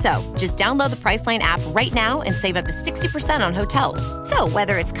you say so? Just download the Priceline app right now and save up to 60% on hotels. So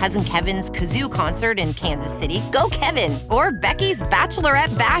whether it's Cousin Kevin's Kazoo Concert in Kansas City, go Kevin, or Becky's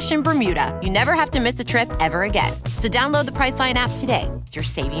Bachelorette Bash in Bermuda, you never have to miss a trip ever again. So download the Priceline app today. Your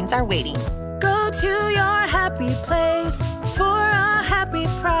savings are waiting. Go to your happy place for a happy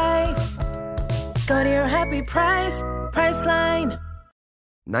price. Go to your happy price, Priceline.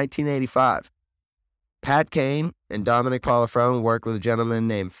 1985. Pat Kane and Dominic Polifrone worked with a gentleman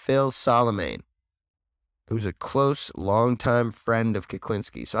named Phil Solomane, who's a close, longtime friend of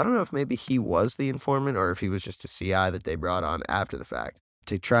Kuklinski. So I don't know if maybe he was the informant or if he was just a CI that they brought on after the fact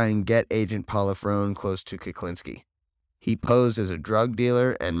to try and get Agent Polifrone close to Kuklinski. He posed as a drug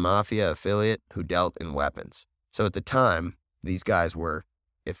dealer and mafia affiliate who dealt in weapons. So at the time, these guys were,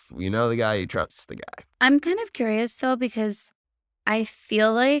 if you know the guy, you trust the guy. I'm kind of curious though, because I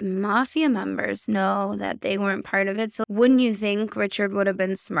feel like mafia members know that they weren't part of it. So wouldn't you think Richard would have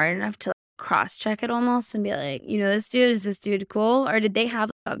been smart enough to cross-check it almost and be like, is this dude cool? Or did they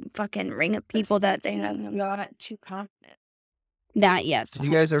have a fucking ring of people that they have? Not too confident. That, yes. Did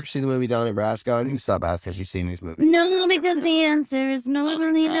you guys ever see the movie Donnie Brasco? I need to stop asking if you've seen these movies. No, because the answer is no,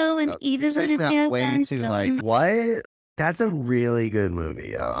 really no, and even Saying that way to like, what? That's a really good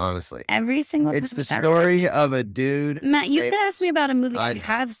movie, honestly. Every single It's the time story of a dude. Matt, you could ask me about a movie I I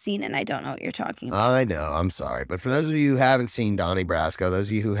have seen and I don't know what you're talking about. I know, I'm sorry. But for those of you who haven't seen Donnie Brasco, those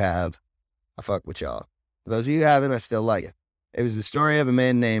of you who have, I fuck with y'all. For those of you who haven't, I still like it. It was the story of a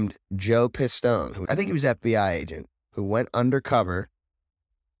man named Joe Pistone, who I think he was FBI agent, who went undercover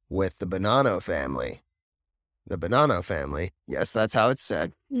with the Bonanno family. The Bonanno family. Yes, that's how it's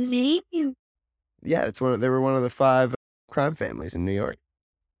said. Name? Yeah, they were one of the 5 crime families in New York.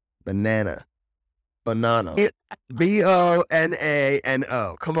 Bonanno. Bonano.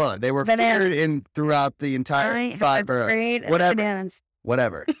 Come on. They were featured in throughout the entire 5 boroughs. Whatever. Bananas.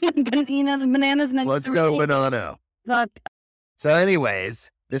 Whatever. The bananas next Let's to go me. Bonanno. Fuck. So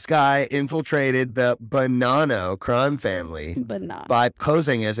anyways, this guy infiltrated the Bonanno crime family But not. by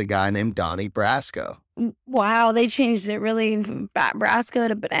posing as a guy named Donnie Brasco. Wow, they changed it really from Brasco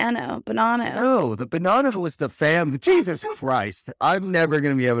to Bonanno. No, the Bonanno was the family. Jesus Christ. I'm never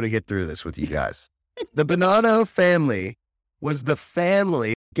going to be able to get through this with you guys. The Bonanno family was the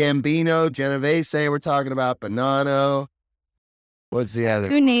family. Gambino, Genovese, we're talking about Bonanno. What's the other?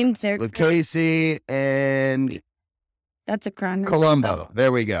 Who named their Lucchese and That's a crime. Colombo.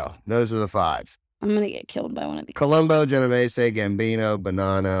 There we go. Those are the 5. I'm going to get killed by one of these. Colombo, Genovese, Gambino,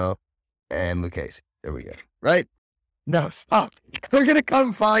 Bonanno, and Lucchese. There we go. Right? No, stop. They're going to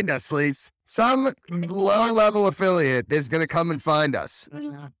come find us, Lise. Some low-level affiliate is going to come and find us.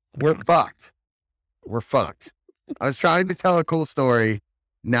 We're fucked. We're fucked. I was trying to tell a cool story.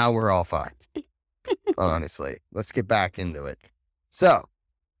 Now we're all fucked. Honestly. Let's get back into it. So,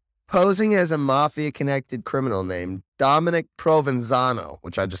 posing as a mafia-connected criminal named Dominic Provenzano,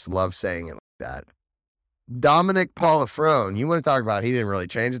 which I just love saying it like that. Dominic Polifrone, you want to talk about, he didn't really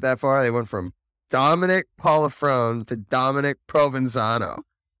change it that far. They went from Dominic Polifrone to Dominic Provenzano.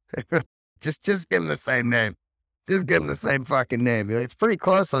 just give him the same name. Just give him the same fucking name. It's pretty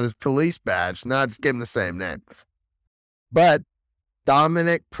close on his police badge. No, just give him the same name. But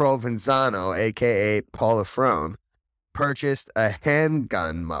Dominic Provenzano, a.k.a. Polifrone, purchased a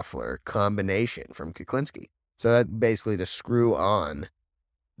handgun muffler combination from Kuklinski. So that basically to screw on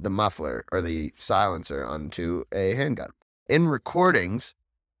the muffler or the silencer onto a handgun. In recordings,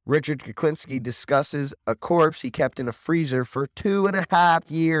 Richard Kuklinski discusses a corpse he kept in a freezer for 2.5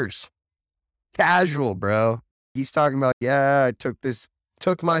 years. Casual, bro. He's talking about, yeah, I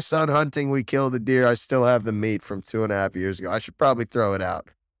took my son hunting, we killed a deer, I still have the meat from 2.5 years ago. I should probably throw it out.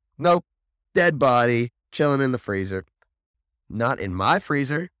 Nope. Dead body, chilling in the freezer. Not in my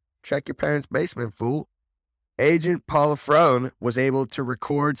freezer. Check your parents' basement, fool. Agent Polifrone was able to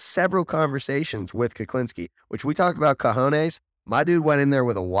record several conversations with Kuklinski, which we talk about cojones. My dude went in there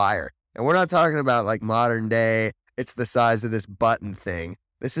with a wire. And we're not talking about like modern day, it's the size of this button thing.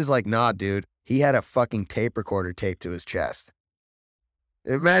 This is like, nah, dude. He had a fucking tape recorder taped to his chest.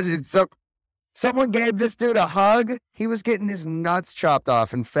 Imagine someone gave this dude a hug. He was getting his nuts chopped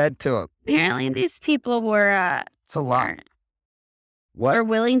off and fed to him. Apparently, these people were It's a lot. What? were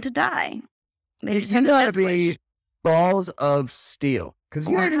willing to die. They just You had gotta to be balls of steel. Because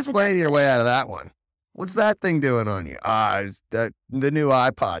you ain't just playing your way out of that one. What's that thing doing on you? It's the new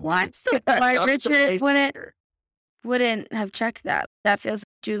iPod. Why Richard wouldn't have checked that? That feels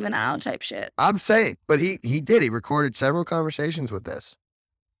juvenile type shit. I'm saying, but he did. He recorded several conversations with this.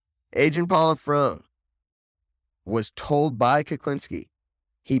 Agent Paula Frone was told by Kuklinski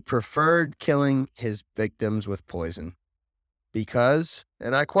he preferred killing his victims with poison because,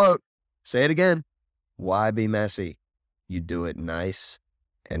 and I quote, say it again, why be messy? You do it nice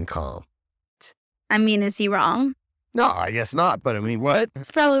and calm. I mean, is he wrong? No, I guess not. But I mean, what?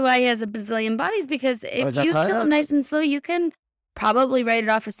 That's probably why he has a bazillion bodies, because if you kill nice and slow, you can probably write it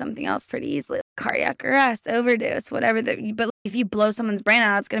off as something else pretty easily. Cardiac arrest, overdose, whatever. But if you blow someone's brain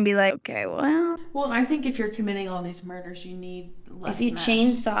out, it's going to be like, okay, well. Well, I think if you're committing all these murders, you need less If you mess.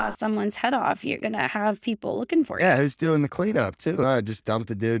 chainsaw someone's head off, you're going to have people looking for you. Yeah, who's doing the cleanup, too? I just dumped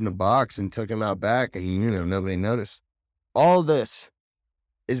the dude in a box and took him out back, and, nobody noticed. All this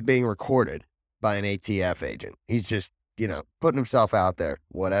is being recorded by an ATF agent. He's just, putting himself out there,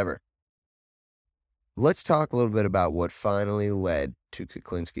 whatever. Let's talk a little bit about what finally led to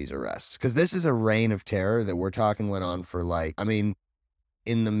Kuklinski's arrest. Because this is a reign of terror that we're talking went on for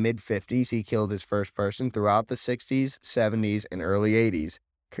in the mid-50s, he killed his first person. Throughout the 60s, 70s, and early 80s,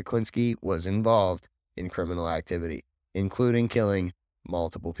 Kuklinski was involved in criminal activity, including killing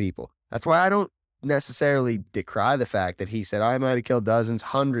multiple people. That's why I don't necessarily decry the fact that he said, I might have killed dozens,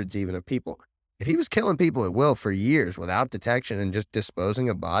 hundreds even of people. If he was killing people at will for years without detection and just disposing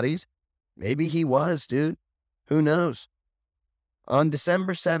of bodies, maybe he was, dude. Who knows? On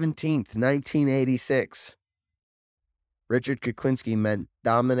December 17th, 1986, Richard Kuklinski met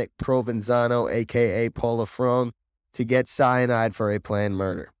Dominic Provenzano, a.k.a. Paula Frone, to get cyanide for a planned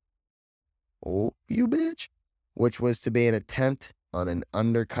murder. Oh, you bitch. Which was to be an attempt on an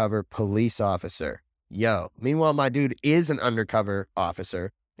undercover police officer. Meanwhile, my dude is an undercover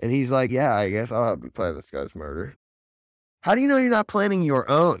officer, and he's like, yeah, I guess I'll help you plan this guy's murder. How do you know you're not planning your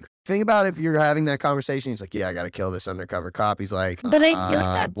own? Think about if you're having that conversation. He's like, yeah, I got to kill this undercover cop. He's like, but I feel like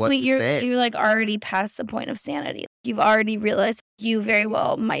at that point, you're already past the point of sanity. You've already realized you very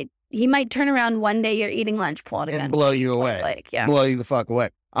well he might turn around one day, you're eating lunch, pull it again. And blow you away. Blow you the fuck away.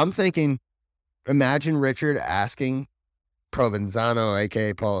 I'm thinking, imagine Richard asking Provenzano,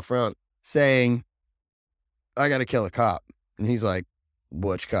 a.k.a. Paula Frone, saying, I got to kill a cop. And he's like,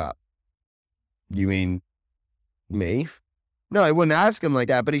 which cop? You mean me? No, I wouldn't ask him like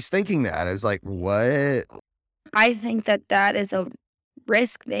that, but he's thinking that. I was like, what? I think that is a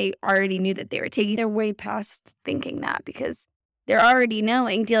risk they already knew that they were taking. They're way past thinking that, because they're already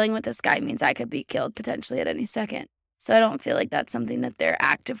knowing dealing with this guy means I could be killed potentially at any second. So I don't feel like that's something that they're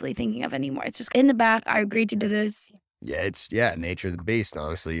actively thinking of anymore. It's just in the back, I agreed to do this. Yeah, it's nature of the beast,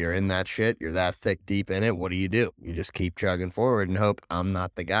 honestly. You're in that shit. You're that thick deep in it. What do? You just keep chugging forward and hope I'm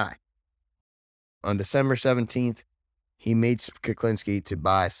not the guy. On December 17th, he meets Kuklinski to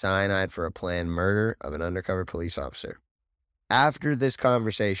buy cyanide for a planned murder of an undercover police officer. After this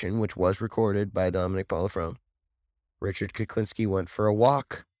conversation, which was recorded by Dominic Paula Frone, Richard Kuklinski went for a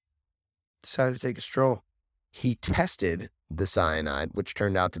walk, decided to take a stroll. He tested the cyanide, which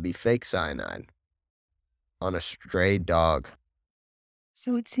turned out to be fake cyanide, on a stray dog.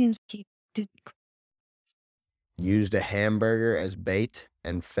 So it seems he did. Used a hamburger as bait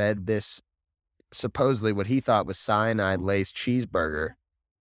and fed this supposedly what he thought was cyanide-laced cheeseburger.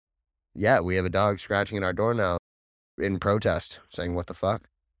 Yeah, we have a dog scratching at our door now in protest, saying, what the fuck?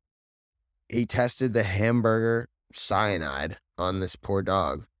 He tested the hamburger cyanide on this poor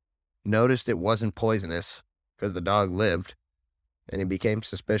dog, noticed it wasn't poisonous because the dog lived, and he became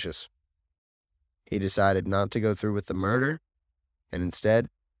suspicious. He decided not to go through with the murder and instead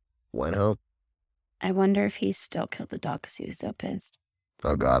went home. I wonder if he still killed the dog because he was so pissed.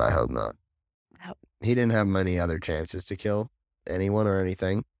 Oh, God, I hope not. He didn't have many other chances to kill anyone or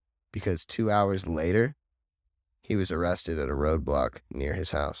anything, because 2 hours later, he was arrested at a roadblock near his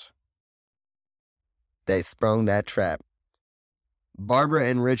house. They sprung that trap. Barbara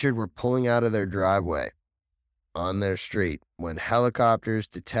and Richard were pulling out of their driveway on their street when helicopters,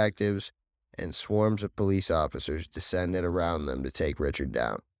 detectives, and swarms of police officers descended around them to take Richard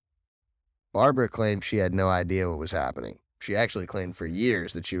down. Barbara claimed she had no idea what was happening. She actually claimed for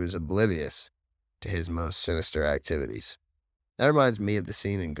years that she was oblivious to his most sinister activities. That reminds me of the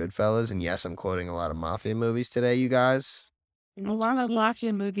scene in Goodfellas, and yes, I'm quoting a lot of mafia movies today, you guys. A lot of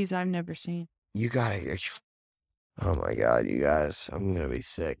mafia movies I've never seen. You gotta... Oh my God, you guys. I'm gonna be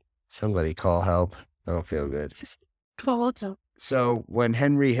sick. Somebody call help. I don't feel good. So when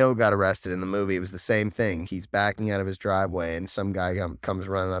Henry Hill got arrested in the movie, it was the same thing. He's backing out of his driveway, and some guy comes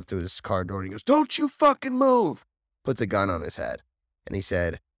running up to his car door, and he goes, "Don't you fucking move!" Puts a gun on his head. And he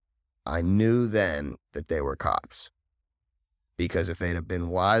said, I knew then that they were cops. Because if they'd have been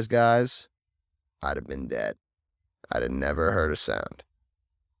wise guys, I'd have been dead. I'd have never heard a sound.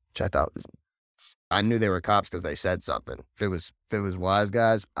 Which I thought was... I knew they were cops because they said something. If it was wise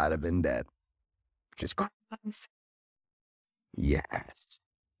guys, I'd have been dead. Just... Yes.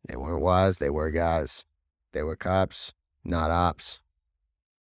 They weren't wise, they were guys. They were cops, not ops.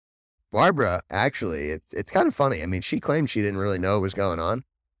 Barbara, actually, it's kind of funny. I mean, she claimed she didn't really know what was going on.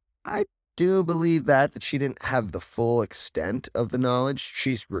 I do believe that she didn't have the full extent of the knowledge.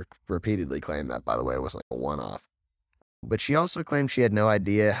 She's repeatedly claimed that, by the way. It wasn't like a one-off. But she also claimed she had no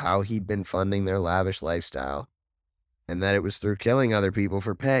idea how he'd been funding their lavish lifestyle, and that it was through killing other people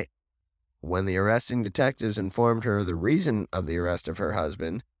for pay. When the arresting detectives informed her of the reason of the arrest of her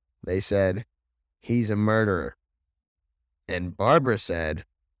husband, they said, "He's a murderer." And Barbara said,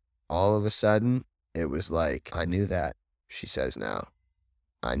 all of a sudden, it was like, "I knew that," she says now.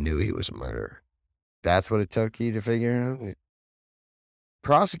 "I knew he was a murderer." That's what it took you to figure out?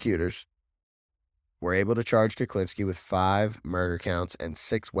 Prosecutors were able to charge Kuklinski with 5 murder counts and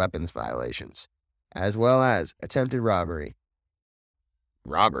 6 weapons violations, as well as attempted robbery,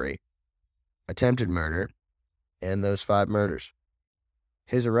 attempted murder, and those 5 murders.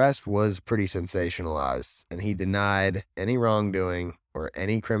 His arrest was pretty sensationalized, and he denied any wrongdoing or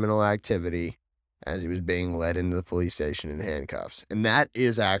any criminal activity as he was being led into the police station in handcuffs. And that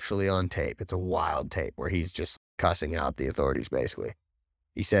is actually on tape. It's a wild tape where he's just cussing out the authorities, basically.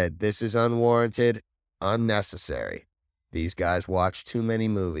 He said, "This is unwarranted, unnecessary. These guys watch too many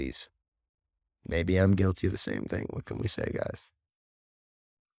movies." Maybe I'm guilty of the same thing. What can we say, guys?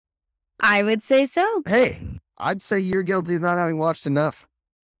 I would say so. Hey, I'd say you're guilty of not having watched enough.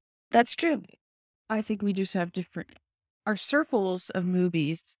 That's true. I think we just have our circles of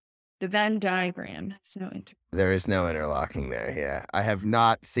movies. The Venn diagram has no There is no interlocking there, yeah. I have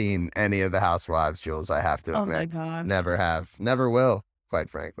not seen any of the Housewives, Jules, I have to admit. Oh my God. Never have. Never will, quite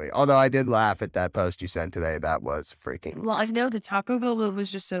frankly. Although I did laugh at that post you sent today. That was freaking... Well, I know the Taco Bell was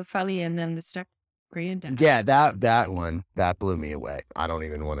just so funny, and then the stuff down. Yeah, that one, that blew me away. I don't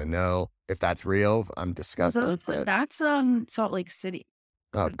even want to know if that's real. I'm disgusted. So, that's Salt Lake City.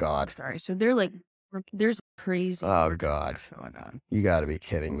 Oh, God. Sorry. So they're like, there's crazy. Oh, God. Going on. You got to be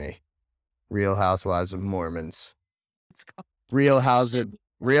kidding me. Real Housewives of Mormons. Let's go. Real Houses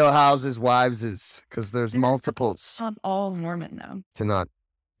Wiveses, because there's multiples. All Mormon, though. To not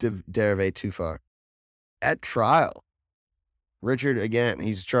derivate too far. At trial, Richard, again,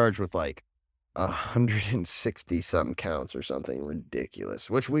 he's charged with like 160 some counts or something ridiculous,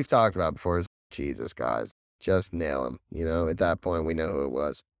 which we've talked about before. Is Jesus, guys, just nail him. You know, at that point, we know who it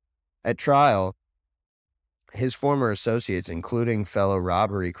was. At trial, his former associates, including fellow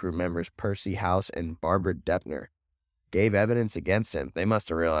robbery crew members Percy House and Barbara Deppner, gave evidence against him. They must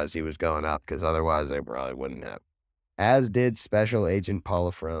have realized he was going up, because otherwise they probably wouldn't have. As did Special Agent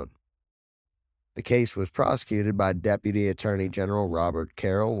Paula Frone. The case was prosecuted by Deputy Attorney General Robert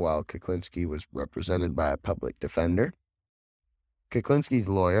Carroll, while Kuklinski was represented by a public defender. Kuklinski's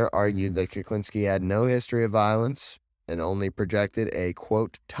lawyer argued that Kuklinski had no history of violence and only projected a,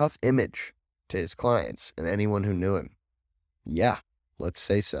 quote, tough image to his clients and anyone who knew him. Yeah, let's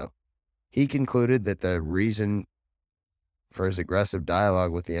say so. He concluded that the reason for his aggressive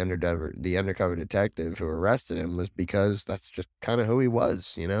dialogue with the undercover detective who arrested him was because that's just kind of who he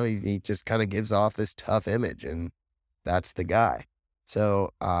was. You know, he just kind of gives off this tough image, and that's the guy.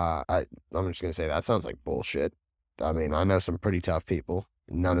 So I'm just going to say that sounds like bullshit. I mean, I know some pretty tough people.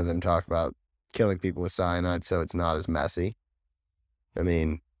 None of them talk about killing people with cyanide, so it's not as messy. I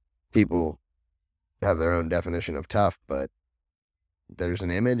mean, people have their own definition of tough, but there's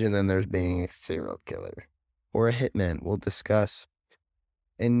an image, and then there's being a serial killer or a hitman. We'll discuss.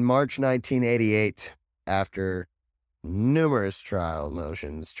 In March 1988, after numerous trial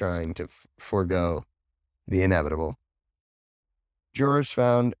motions trying to forego the inevitable, jurors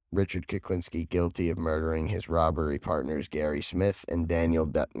found Richard Kuklinski guilty of murdering his robbery partners Gary Smith and Daniel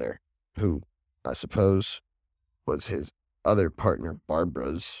Deppner, who I suppose was his other partner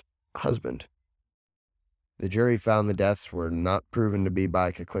Barbara's husband. The jury found the deaths were not proven to be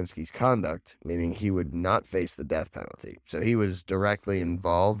by Kuklinski's conduct, meaning he would not face the death penalty. So he was directly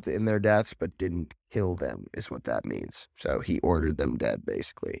involved in their deaths, but didn't kill them, is what that means. So he ordered them dead,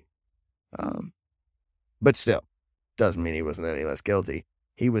 basically. But still, doesn't mean he wasn't any less guilty.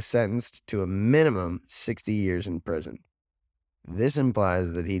 He was sentenced to a minimum 60 years in prison. This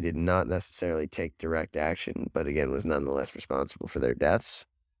implies that he did not necessarily take direct action, but again was nonetheless responsible for their deaths.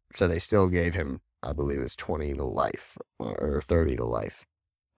 So they still gave him, I believe it was 20 to life or 30 to life.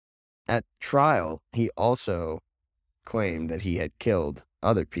 At trial, he also claimed that he had killed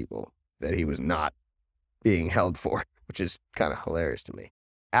other people that he was not being held for, which is kind of hilarious to me.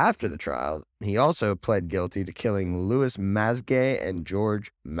 After the trial, he also pled guilty to killing Louis Masgay and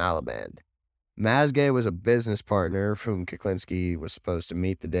George Maliband. Masgay was a business partner whom Kuklinski was supposed to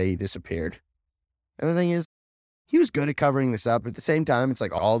meet the day he disappeared. And the thing is, he was good at covering this up. At the same time, it's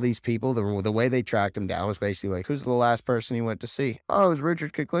like all these people, the way they tracked him down was basically like, who's the last person he went to see? Oh, it was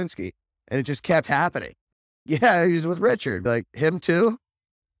Richard Kuklinski. And it just kept happening. Yeah, he was with Richard. Like, him too?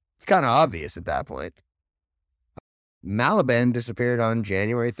 It's kind of obvious at that point. Maliband disappeared on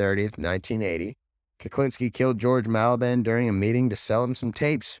January 30th, 1980. Kuklinski killed George Maliband during a meeting to sell him some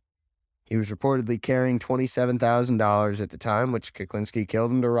tapes. He was reportedly carrying $27,000 at the time, which Kuklinski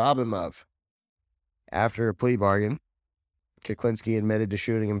killed him to rob him of. After a plea bargain, Kuklinski admitted to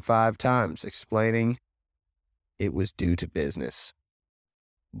shooting him 5 times, explaining it was due to business.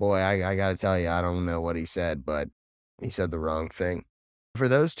 Boy, I gotta tell you, I don't know what he said, but he said the wrong thing. For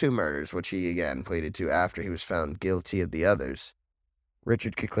those 2 murders, which he again pleaded to after he was found guilty of the others,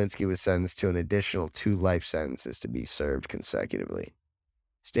 Richard Kuklinski was sentenced to an additional 2 life sentences to be served consecutively.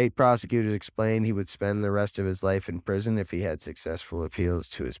 State prosecutors explained he would spend the rest of his life in prison if he had successful appeals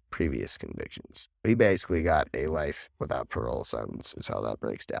to his previous convictions. He basically got a life without parole sentence, is how that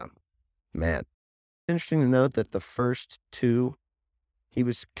breaks down. Man. Interesting to note that the first 2 he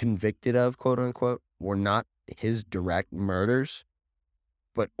was convicted of, quote unquote, were not his direct murders,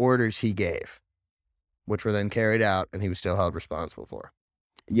 but orders he gave, which were then carried out and he was still held responsible for.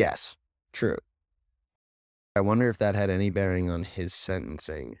 Yes, true. I wonder if that had any bearing on his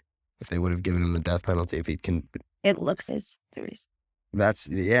sentencing, if they would have given him the death penalty if he'd... It looks as theories. That's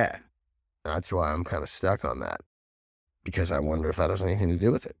why I'm kind of stuck on that, because I wonder if that has anything to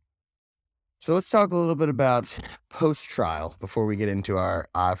do with it. So let's talk a little bit about post-trial before we get into our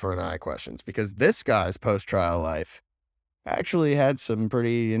eye for an eye questions, because this guy's post-trial life actually had some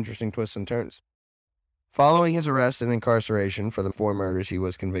pretty interesting twists and turns. Following his arrest and incarceration for the 4 murders he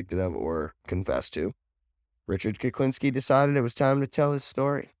was convicted of or confessed to, Richard Kuklinski decided it was time to tell his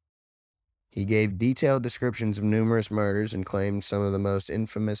story. He gave detailed descriptions of numerous murders and claimed some of the most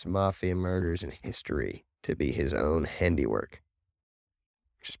infamous mafia murders in history to be his own handiwork,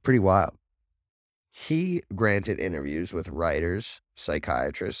 which is pretty wild. He granted interviews with writers,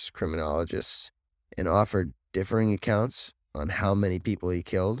 psychiatrists, criminologists, and offered differing accounts on how many people he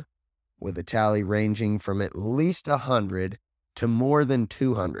killed, with a tally ranging from at least 100 to more than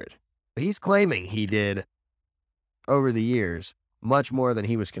 200. He's claiming he did, over the years, much more than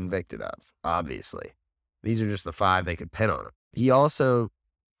he was convicted of, obviously. These are just the 5 they could pin on him. He also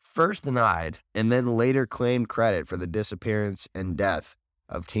first denied and then later claimed credit for the disappearance and death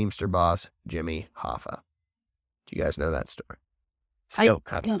of Teamster boss Jimmy Hoffa. Do you guys know that story? I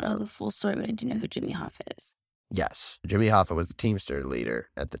don't know the full story, but I do know who Jimmy Hoffa is. Yes. Jimmy Hoffa was the Teamster leader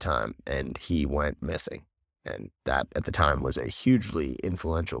at the time, and he went missing. And that, at the time, was a hugely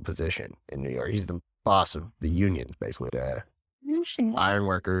influential position in New York. He's the boss of the unions, basically. The iron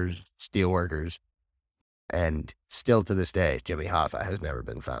workers, steel workers. And still to this day, Jimmy Hoffa has never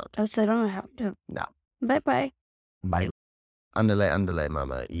been found. Oh, so I don't know how to. No. Bye-bye. Bye. Andale, andale,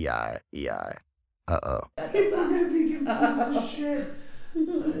 mama. E-I, E-I. Uh-oh. People are going to be confused as shit.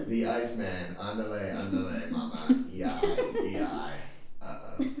 The Iceman. Andale, andale, mama. E-I, E-I.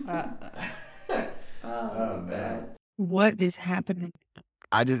 Uh-oh. Oh, man. What is happening?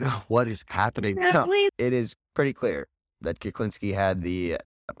 I don't know what is happening. No, it is pretty clear that Kuklinski had the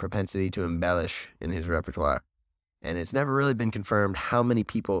propensity to embellish in his repertoire, and it's never really been confirmed how many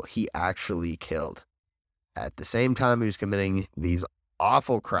people he actually killed. At the same time he was committing these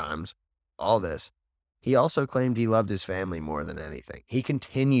awful crimes, all this, he also claimed he loved his family more than anything. He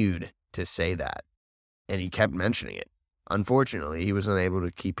continued to say that, and he kept mentioning it. Unfortunately, he was unable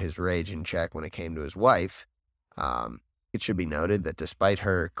to keep his rage in check when it came to his wife. It should be noted that despite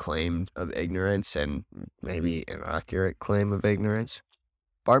her claim of ignorance, and maybe an accurate claim of ignorance,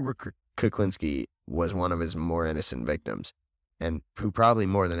 Barbara Kuklinski was one of his more innocent victims, and who probably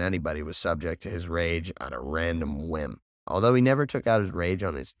more than anybody was subject to his rage on a random whim. Although he never took out his rage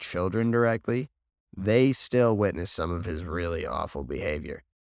on his children directly, they still witnessed some of his really awful behavior.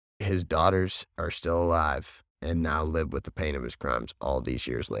 His daughters are still alive and now live with the pain of his crimes all these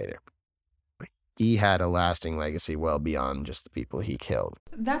years later. He had a lasting legacy well beyond just the people he killed.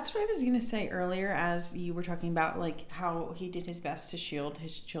 That's what I was going to say earlier, as you were talking about like how he did his best to shield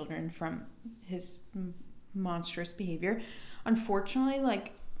his children from his monstrous behavior. Unfortunately,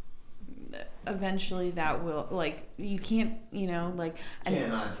 like, eventually that will, like, you can't, you know, like,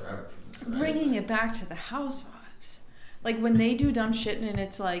 Can't hide forever from bringing it back to the housewives. Like, when they do dumb shit and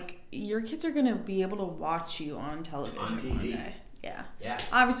it's like, your kids are going to be able to watch you on television On TV. one day. Yeah. Yeah.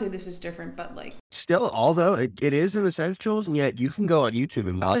 Obviously, this is different, but like. Still, although it is in essentials, and yet you can go on YouTube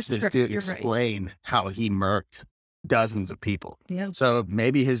and watch this dude explain how he murked dozens of people. Yeah. So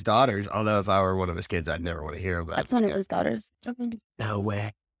maybe his daughters, although if I were one of his kids, I'd never want to hear about That's one of his daughters. No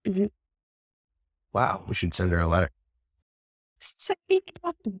way. Mm-hmm. Wow, we should send her a letter.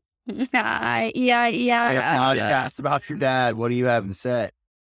 Yeah. It's about your dad. What do you have to say?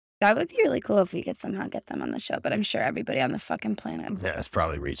 That would be really cool if we could somehow get them on the show, but I'm sure everybody on the fucking planet. Yeah, it's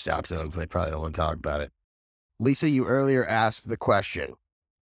probably reached out to them. They probably don't want to talk about it. Lisa, you earlier asked the question,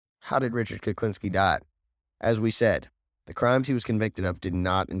 how did Richard Kuklinski die? As we said, the crimes he was convicted of did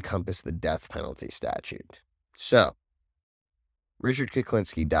not encompass the death penalty statute. So, Richard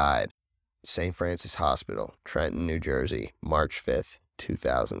Kuklinski died at St. Francis Hospital, Trenton, New Jersey, March 5th,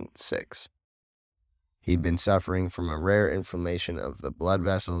 2006. He'd been suffering from a rare inflammation of the blood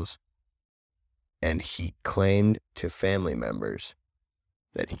vessels, and he claimed to family members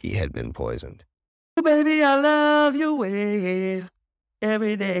that he had been poisoned. Baby, I love your way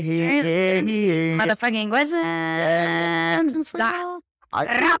every day. Motherfucking questions.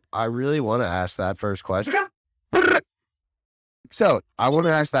 I really want to ask that first question. So, I want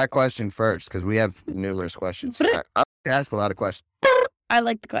to ask that question first, because we have numerous questions. I like to ask a lot of questions. I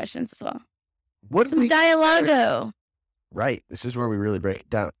like the questions as well. What do we Dialogo. Right. This is where we really break it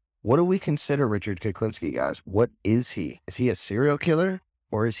down. What do we consider Richard Kuklinski, guys? What is he? Is he a serial killer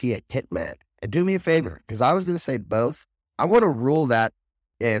or is he a hitman? And do me a favor, because I was going to say both. I want to rule that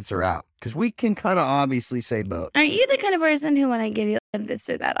answer out, because we can kind of obviously say both. Are you the kind of person who, when I give you this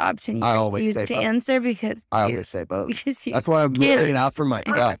or that option, you I always use say to both. answer because I always say both. because you That's why I'm looking out for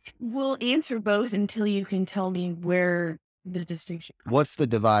myself. We'll answer both until you can tell me where the distinction comes. What's the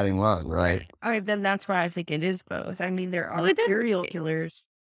dividing line, right? All right, then that's why I think it is both. I mean, there are Well, it serial killers.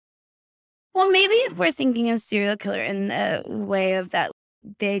 Well, maybe if we're thinking of serial killer in the way of that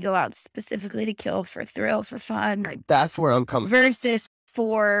they go out specifically to kill for thrill, for fun, That's where I'm coming from. versus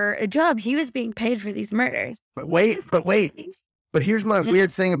for a job. He was being paid for these murders. But wait. But here's my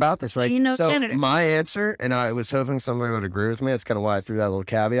weird thing about this, right? You know, so Canada. my answer, and I was hoping somebody would agree with me. That's kind of why I threw that little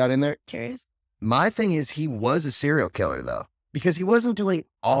caveat in there. Curious. My thing is he was a serial killer, though, because he wasn't doing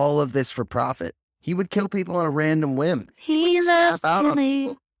all of this for profit. He would kill people on a random whim. He loves Snap out on killing.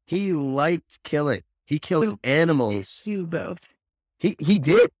 people. He liked killing. He killed animals. You both. He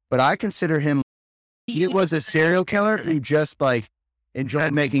did, but I consider him, he was a serial killer who just like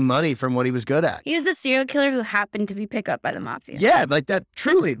enjoyed making money from what he was good at. He was a serial killer who happened to be picked up by the mafia. Yeah, like that.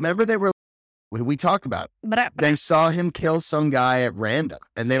 Truly, remember we talked about it. But They saw him kill some guy at random,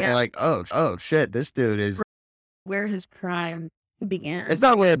 and they were like, "Oh shit, this dude is." Where his crime began. It's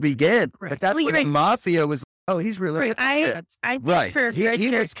not where it began, Right. but that's Well, where you're the right. mafia was. Oh, he's really I think right. for He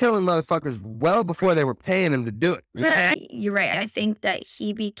Richard, was killing motherfuckers well before they were paying him to do it. you're right. I think that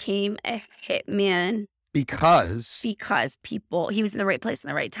he became a hitman Because because he was in the right place in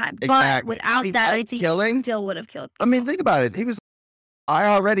the right time. But Exactly. without He that, liked I think killing. he still would have killed. I mean, think about it. He was. I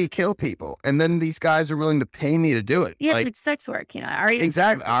already kill people, and then these guys are willing to pay me to do it. Yeah, Like, it's sex work, you know. Are you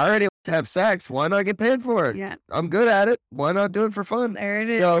exactly. I already like to have sex. Why not get paid for it? Yeah, I'm good at it. Why not do it for fun? there it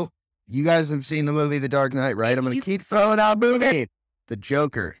is. So, you guys have seen the movie The Dark Knight, right? I'm going to keep throwing out movies. The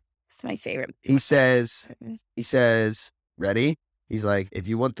Joker. It's my favorite. He says, ready? He's like, if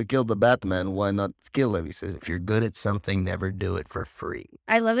you want to kill the Batman, why not kill him? He says, if you're good at something, never do it for free.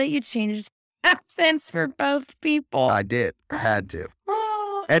 I love that you changed accents for both people. I did. I had to.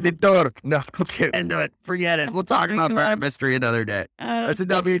 Editor. No, okay. Forget it. We'll talk about murder mystery another day. That's a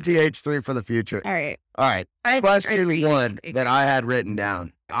WTH3 for the future. All right. All right. Question one that I had written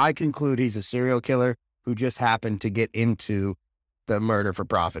down. I conclude he's a serial killer who just happened to get into the murder for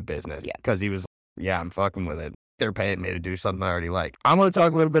profit business. Yeah. Because he was, I'm fucking with it. They're paying me to do something I already like. I'm going to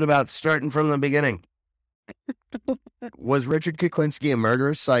talk a little bit about starting from the beginning. Was Richard Kuklinski a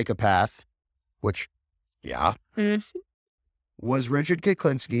murderous psychopath? Which, yeah. Mhm. Was Richard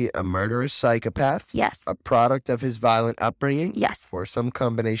Kuklinski a murderous psychopath? Yes. A product of his violent upbringing? Yes. Or some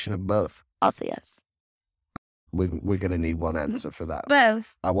combination of both? Also, yes. We're going to need one answer for that.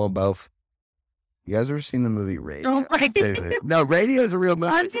 Both. I want both. You guys ever seen the movie Radio? Oh my God. No, Radio is a real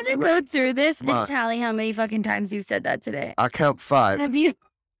movie. I'm going to go through this Come and on. tally how many fucking times you said that today. I count 5. Have you?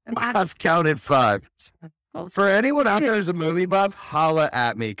 I've counted 5. Oh, For anyone out there who's a movie buff, holla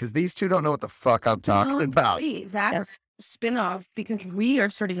at me, because these two don't know what the fuck I'm talking about. Wait, that's a spinoff because we are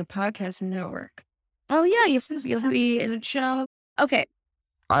starting a podcast network. Oh yeah, you'll be The show. okay.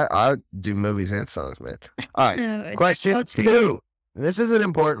 I do movies and songs, man. All right. No, Question 2. This is an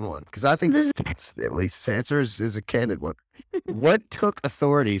important one, because I think at least this answer is a candid one. What took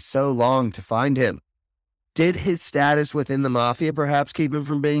authorities so long to find him? Did his status within the mafia perhaps keep him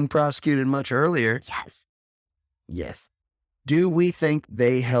from being prosecuted much earlier? Yes. Yes. Do we think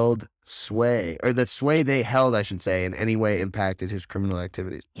they held sway, or the sway they held, I should say, in any way impacted his criminal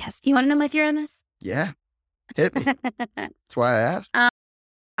activities? Yes. Do you want to know my theory on this? Yeah. Hit me. That's why I asked.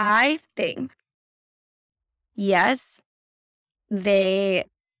 I think, yes, the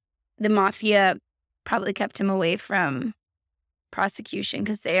mafia probably kept him away from prosecution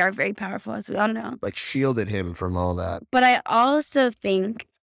because they are very powerful, as we all know. Like shielded him from all that. But I also think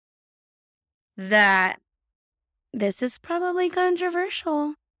that this is probably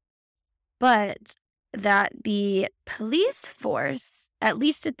controversial, but that the police force, at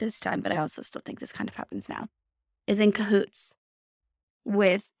least at this time, but I also still think this kind of happens now, is in cahoots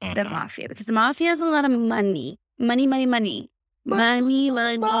with the mafia, because the mafia has a lot of money. Money.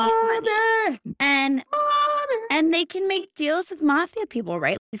 And they can make deals with mafia people,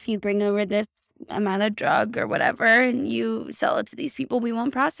 right? If you bring over this amount of drug or whatever and you sell it to these people, we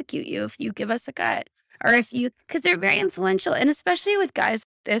won't prosecute you if you give us a cut. Or if you, because they're very influential. And especially with guys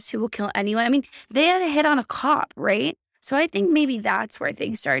like this who will kill anyone. I mean, they had a hit on a cop, right? So I think maybe that's where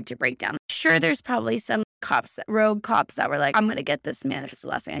things started to break down. Sure, there's probably some rogue cops that were like, I'm going to get this man if it's the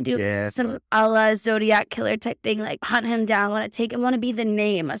last thing I do. Yeah. Some a la Zodiac killer type thing, like hunt him down, want to be the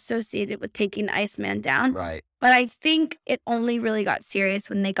name associated with taking the Iceman down. Right. But I think it only really got serious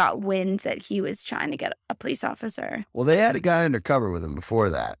when they got wind that he was trying to get a police officer. Well, they had a guy undercover with him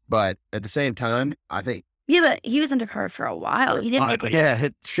before that. But at the same time, I think... Yeah, but he was undercover for a while. He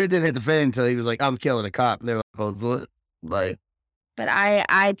didn't shit didn't hit the fan until he was like, I'm killing a cop. And they were like, well, like... But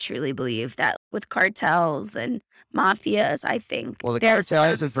I truly believe that with cartels and mafias, I think... Well, the there's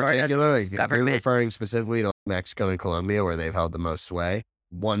cartels in particular, like, government. you're referring specifically to Mexico and Colombia, where they've held the most sway.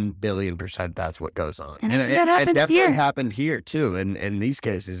 1 billion% that's what goes on. And it happens definitely here. happened here, too, in these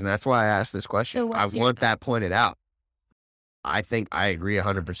cases. And that's why I asked this question. So I what's your want that pointed out. I think I agree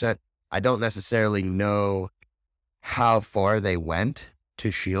 100%. I don't necessarily know how far they went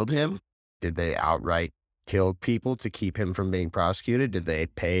to shield him. Did they outright kill people to keep him from being prosecuted? Did they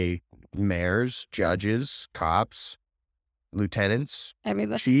pay mayors, judges, cops, lieutenants,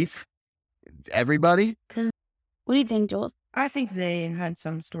 Everybody. chief, everybody? Because what do you think, Jules? I think they had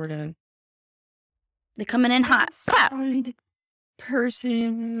some sort of They're coming in hot. outside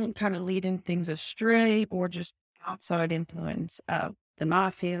person kind of leading things astray, or just outside influence of the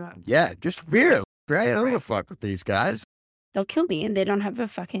mafia. Yeah, just fear, right? I don't want to fuck with these guys. They'll kill me and they don't have a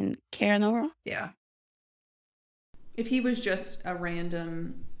fucking care in the world. Yeah. If he was just a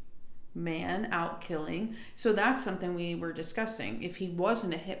random man out killing, so that's something we were discussing. If he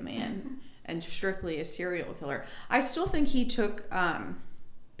wasn't a hitman and strictly a serial killer, I still think he took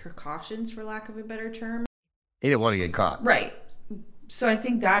precautions, for lack of a better term. He didn't want to get caught. Right. So I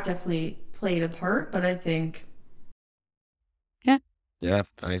think that definitely played a part, but I think Yeah,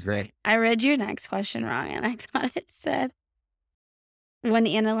 I agree. I read your next question wrong, and I thought it said, when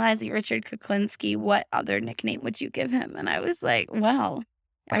analyzing Richard Kuklinski, what other nickname would you give him? And I was like, well,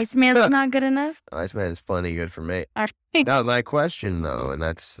 Iceman's not good enough. Iceman's plenty good for me. All right. Now, my question, though, and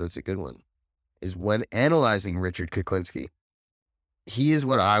that's a good one, is when analyzing Richard Kuklinski, he is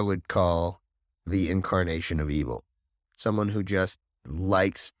what I would call the incarnation of evil. Someone who just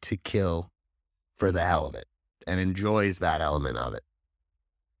likes to kill for the hell of it and enjoys that element of it.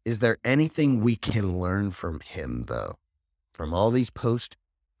 Is there anything we can learn from him, though? From all these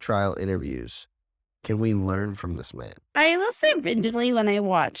post-trial interviews, can we learn from this man? I will say, originally, when I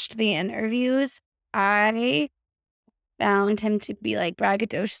watched the interviews, I found him to be like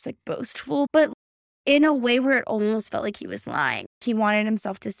braggadocious, like boastful, but in a way where it almost felt like he was lying. He wanted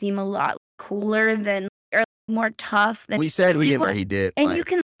himself to seem a lot cooler than, or more tough than. We said we people, did, but he did. and like, you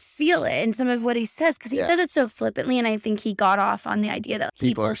can feel it in some of what he says, because he Yeah. says it so flippantly, and I think he got off on the idea that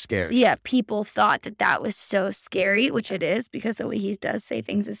people are scared. Yeah, people thought that was so scary, which it is, because the way he does say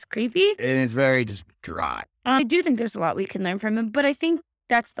things is creepy. And it's very just dry. I do think there's a lot we can learn from him, but I think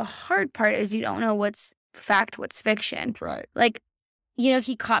that's the hard part, is you don't know what's fact, what's fiction. Right. Like, you know,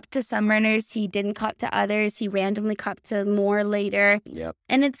 he copped to some murders, he didn't cop to others, he randomly copped to more later. Yep.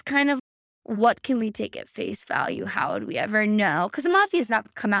 And it's kind of, what can we take at face value? How would we ever know? Because the mafia's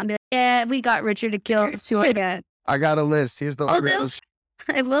not come out and be like, yeah, we got Richard to kill to it. I got a list. Here's the Although,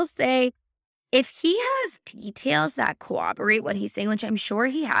 I will say, if he has details that corroborate what he's saying, which I'm sure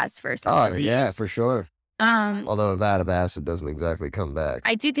he has for some Oh, of these, yeah, for sure. Although a vat of acid doesn't exactly come back.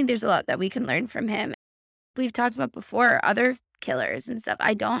 I do think there's a lot that we can learn from him. We've talked about before, other killers and stuff.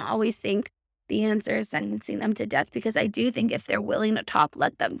 I don't always think the answer is sentencing them to death, because I do think if they're willing to talk,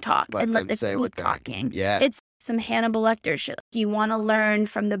 let them talk Let and them let them say keep what they're- talking. Yeah. It's some Hannibal Lecter shit. You want to learn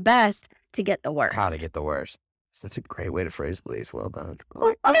from the best, to get the worst. How to get the worst. So that's a great way to phrase it, Elise. Well done.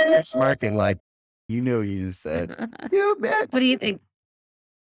 I'm smirking like you knew you just said. You bitch. What do you think?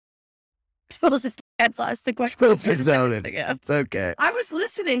 Suppose it's lost the question. Just own it. It's okay. I was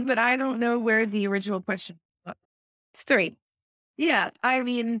listening, but I don't know where the original question was. It's 3. Yeah, I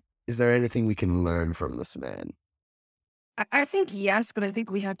mean, Is there anything we can learn from this man? I think yes, but I think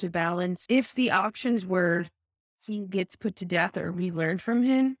we have to balance. If the options were he gets put to death or we learn from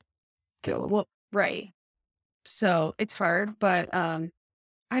him, Kill him. well, right. So it's hard, but I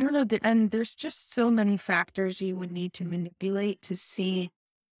don't know. And there's just so many factors you would need to manipulate to see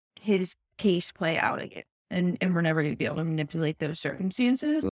his case play out again. And we're never going to be able to manipulate those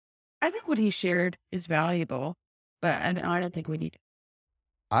circumstances. I think what he shared is valuable, but I don't think we need it.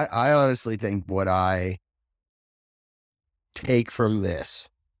 I honestly think what I take from this,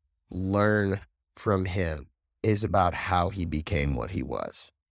 learn from him, is about how he became what he was.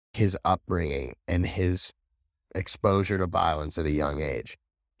 His upbringing and his exposure to violence at a young age.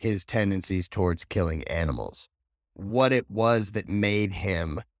 His tendencies towards killing animals. What it was that made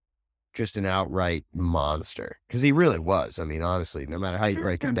him just an outright monster. Because he really was. I mean, honestly, no matter how you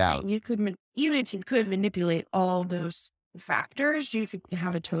break him down. You could, even if you could manipulate all those factors, you could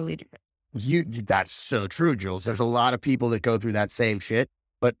have a totally different. That's so true, Jules. There's a lot of people that go through that same shit.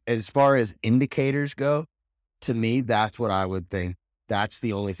 But as far as indicators go, to me, that's what I would think. That's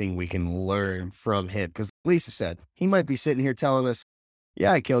the only thing we can learn from him. Because Lisa said, he might be sitting here telling us,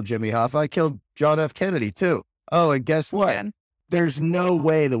 yeah, I killed Jimmy Hoffa. I killed John F. Kennedy, too. Oh, and guess what? Yeah. There's no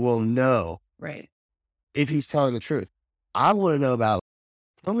way that we'll know Right. if he's telling the truth. I want to know about,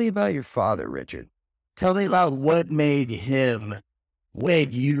 tell me about your father, Richard. Tell me about what made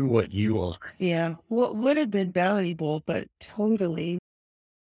you what you are. Yeah. What would have been valuable, but totally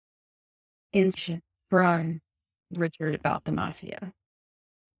instant from Richard about the mafia.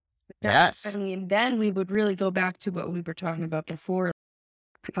 Yes. I mean, then we would really go back to what we were talking about before.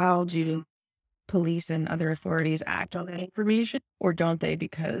 How do police and other authorities act on that information, or don't they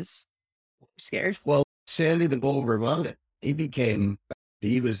because we're scared? Well, Sandy the Bull Ramona, he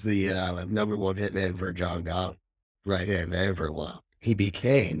was the number one hitman for John Gotti right here in there for a while. He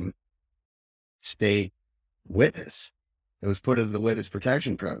became state witness. It was put into the witness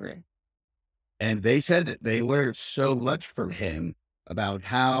protection program. And they said that they learned so much from him about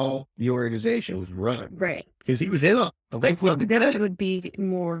how the organization was run. Right. Because he was in a That would be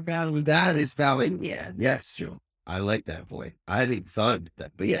more valuable. That is valuable. Yeah. Yes, Joe. I like that point. I hadn't even thought of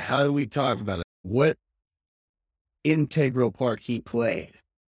that. But yeah, how do we talk about it? What integral part he played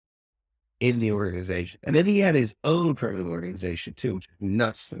in the organization? And then he had his own criminal organization too, which is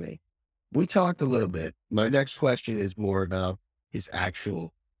nuts to me. We talked a little bit. My next question is more about his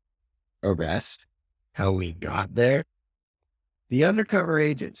actual arrest, how we got there. The undercover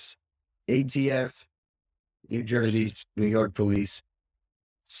agents, ATF, New Jersey, New York police,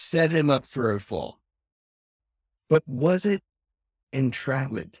 set him up for a fall. But was it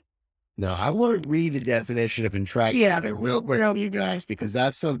entrapment? Now, I want to read the definition of entrapment real quick to you guys, because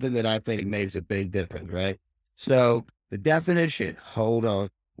that's something that I think makes a big difference, right? So the definition, hold on,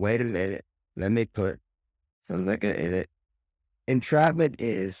 wait a minute. Let me put something in it. Entrapment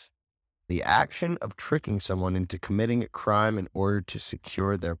is the action of tricking someone into committing a crime in order to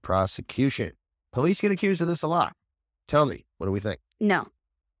secure their prosecution. Police get accused of this a lot. Tell me, what do we think? No.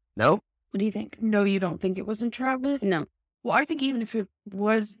 No? What do you think? No, you don't think it was entrapment? No. Well, I think even if it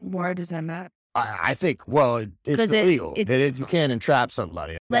was, why does that matter? I think, well, it's illegal. You can't entrap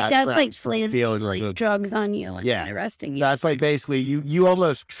somebody. Like that's like feeling like drugs on you and yeah, arresting you. That's like basically you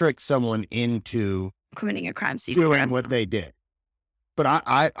almost trick someone into committing a crime. Doing what they did. But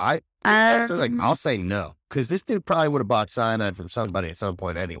I'll say no, because this dude probably would have bought cyanide from somebody at some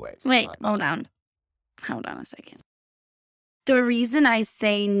point anyways. Wait, hold on a second. The reason I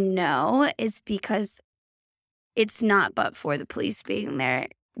say no is because it's not but for the police being there.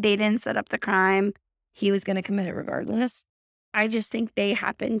 They didn't set up the crime. He was going to commit it regardless. I just think they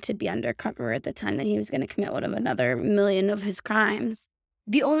happened to be undercover at the time that he was going to commit one of another million of his crimes.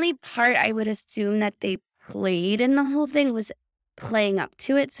 The only part I would assume that they played in the whole thing was playing up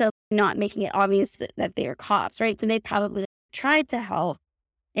to it, so not making it obvious that they are cops, right? Then they probably tried to help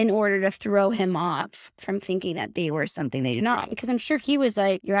in order to throw him off from thinking that they were something they did not. Because I'm sure he was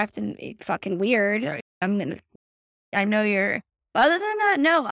like, you're acting fucking weird. I know you're... Other than that,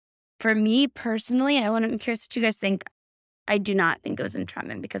 no. For me personally, I'm curious what you guys think. I do not think it was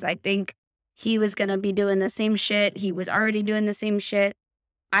entrapment because I think he was going to be doing the same shit. He was already doing the same shit.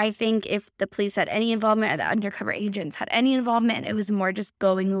 I think if the police had any involvement or the undercover agents had any involvement, it was more just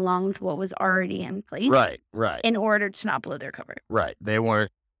going along with what was already in place. Right. In order to not blow their cover. Right. They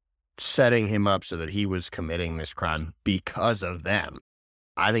weren't setting him up so that he was committing this crime because of them,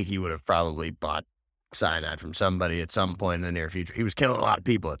 I think he would have probably bought cyanide from somebody at some point in the near future. He was killing a lot of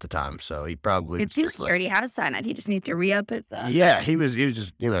people at the time, so he probably... It seems he already had cyanide. He just needs to re-up his... Yeah, he was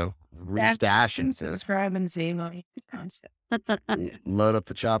just, restashing. Subscribe and save money. Load up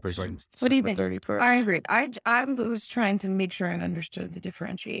the choppers like... What do you think? 30%. I agree. I was trying to make sure I understood the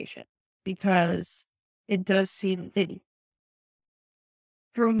differentiation, because it does seem that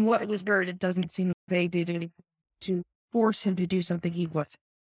from what was heard, it doesn't seem they did anything to force him to do something he wasn't.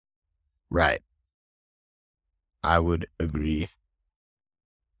 Right. I would agree.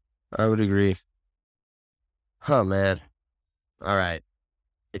 Oh, man. All right.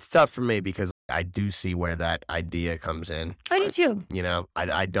 It's tough for me because I do see where that idea comes in. I do too.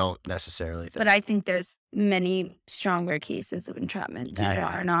 I don't necessarily think. But I think there's many stronger cases of entrapment that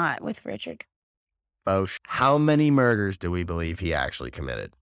are not with Richard. Bosch, how many murders do we believe he actually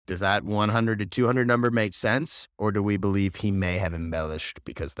committed? Does that 100 to 200 number make sense? Or do we believe he may have embellished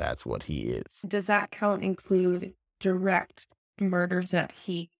because that's what he is? Does that count include direct murders that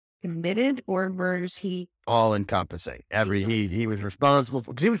he committed or murders he... All encompassing. He was responsible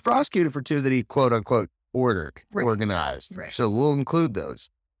for, because he was prosecuted for 2 that he quote unquote organized. Right. So we'll include those.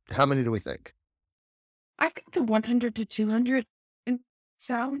 How many do we think? I think the 100 to 200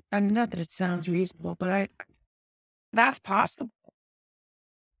 sound, I mean, not that it sounds reasonable, but that's possible.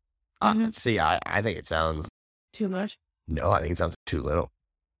 See, I think it sounds... Too much? No, I think it sounds too little.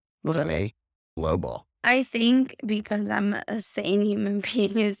 To me, low ball. I think because I'm a sane human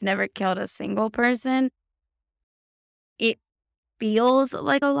being who's never killed a single person, it feels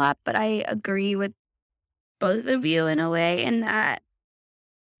like a lot, but I agree with both of you in a way in that,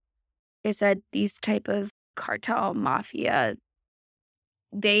 like I said, these type of cartel mafia,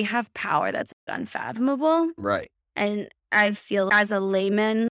 they have power that's unfathomable. Right. And I feel as a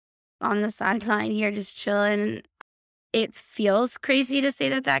layman on the sideline here just chilling, it feels crazy to say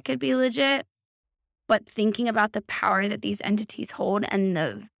that could be legit. But thinking about the power that these entities hold and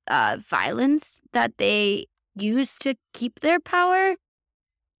the violence that they use to keep their power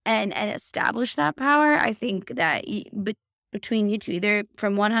and establish that power, I think that between you two, either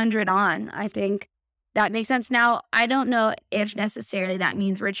from 100 on, I think that makes sense. Now, I don't know if necessarily that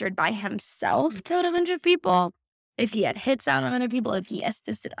means Richard by himself killed 100 people. If he had hits out on other people, if he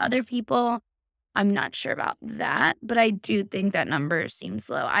assisted other people, I'm not sure about that. But I do think that number seems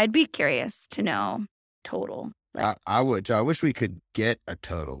low. I'd be curious to know total. I would. I wish we could get a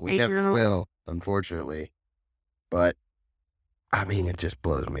total. We never will, unfortunately. But, I mean, it just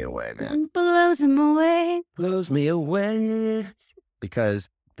blows me away, man. Blows him away. Blows me away. Because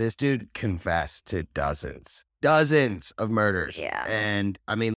this dude confessed to dozens of murders. Yeah. And,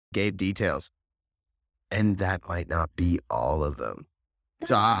 I mean, gave details. And that might not be all of them.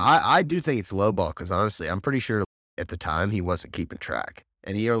 So I do think it's lowball because honestly, I'm pretty sure at the time he wasn't keeping track.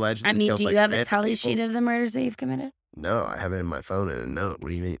 And he allegedly killed do you have a tally sheet of the murders that you've committed? No, I have it in my phone in a note. What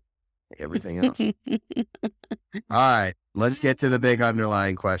do you mean? Like everything else. All right, let's get to the big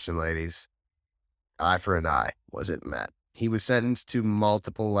underlying question, ladies. Eye for an eye. Was it met? He was sentenced to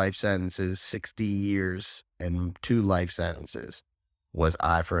multiple life sentences, 60 years, and 2 life sentences. Was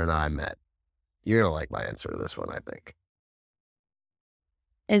eye for an eye met? You're going to like my answer to this one, I think.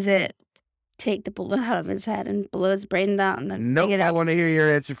 Is it take the bullet out of his head and blow his brain out and then Nope, take it out? I want to hear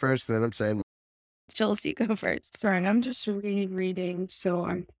your answer first, then I'm saying... Jules, you go first. Sorry, I'm just reading, so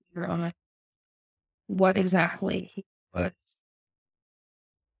I'm clear on what exactly he was.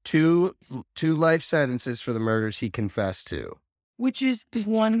 2 life sentences for the murders he confessed to. Which is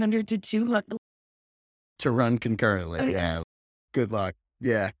 100 to 200. To run concurrently, Okay. yeah. Good luck.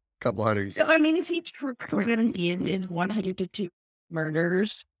 Yeah, couple hundred. So, I mean, if he recorded in 100 to 2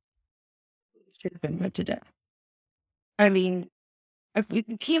 murders, he should have been put to death. I mean,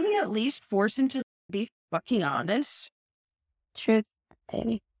 can we at least force him to be fucking honest? Truth,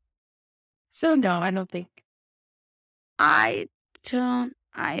 baby. So, no, I don't think. I don't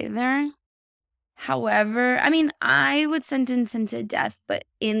either. However, I mean, I would sentence him to death, but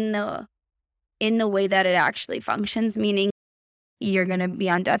in the way that it actually functions, meaning you're going to be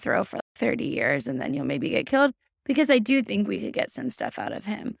on death row for 30 years and then you'll maybe get killed, because I do think we could get some stuff out of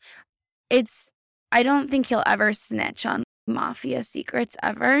him. I don't think he'll ever snitch on mafia secrets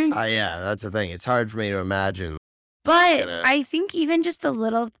ever. Yeah, that's the thing. It's hard for me to imagine. But I think even just the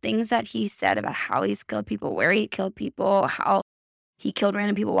little things that he said about how he's killed people, where he killed people, how he killed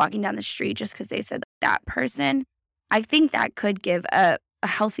random people walking down the street just because they said that person, I think that could give a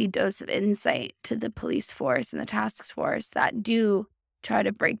healthy dose of insight to the police force and the task force that do try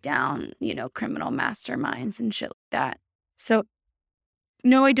to break down, criminal masterminds and shit like that. So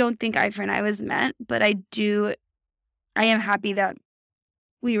no, I don't think eye for an eye was meant, but I am happy that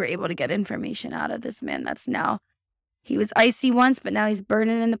we were able to get information out of this man that's now, he was icy once, but now he's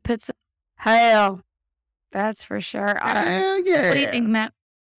burning in the pits of hell. That's for sure. Hell yeah. What do you think, Matt?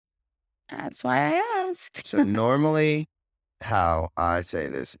 That's why I asked. So normally how I say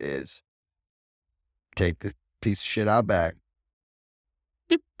this is take the piece of shit out back,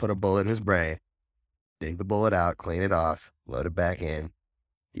 put a bullet in his brain, dig the bullet out, clean it off, load it back in,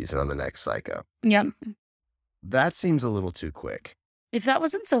 use it on the next psycho. Yep. That seems a little too quick. If that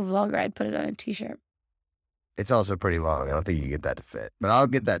wasn't so vulgar, I'd put it on a t-shirt. It's also pretty long. I don't think you get that to fit, but I'll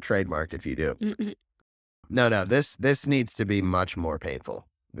get that trademarked if you do. Mm-mm. No, this needs to be much more painful.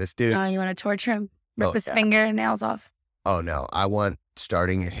 This dude. Oh, you want to torture him? Rip Oh, his yeah. fingernails off? Oh no, I want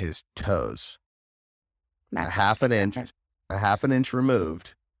starting at his toes, Matt. a half an inch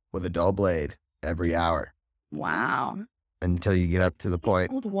removed with a dull blade every hour Wow. until you get up to the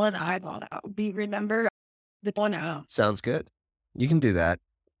point. Hold one eyeball out. Remember the one out. Sounds good. You can do that.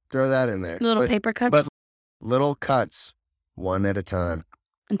 Throw that in there. Little But- paper cuts but little cuts, one at a time,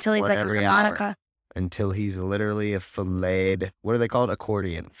 until he's one like a every harmonica. until he's literally a filleted. What are they called?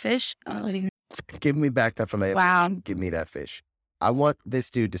 Accordion. Fish? Oh, Give me back that fillet. wow. Give me that fish. I want this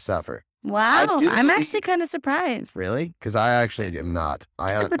dude to suffer. Wow. do I'm believe- actually kind of surprised. Really? Because I actually am not.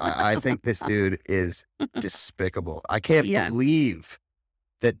 I think this dude is despicable. I can't Yeah. believe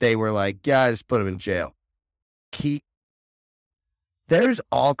that they were like, yeah, just put him in jail. There's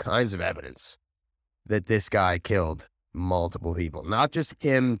all kinds of evidence that this guy killed multiple people, not just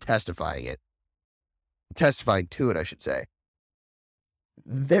him testifying to it, I should say.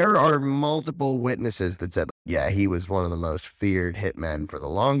 There are multiple witnesses that said, yeah, he was one of the most feared hitmen for the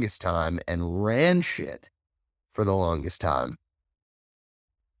longest time and ran shit for the longest time.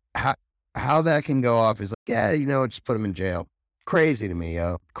 How that can go off is like, yeah, just put him in jail. Crazy to me,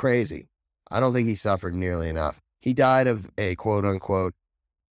 yo. Crazy. I don't think he suffered nearly enough. He died of a quote unquote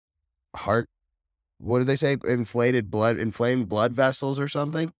heart. What do they say? Inflamed blood vessels or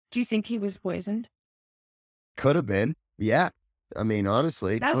something? Do you think he was poisoned? Could have been. Yeah. I mean,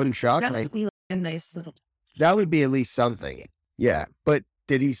 honestly, That wouldn't shock That me. would be like a nice little. That would be at least something. Yeah. But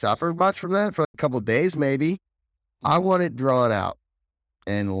did he suffer much from that for a couple of days? Maybe. I want it drawn out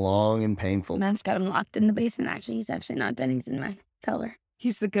and long and painful. Matt's got him locked in the basement. Actually, he's actually not dead. He's in my cellar.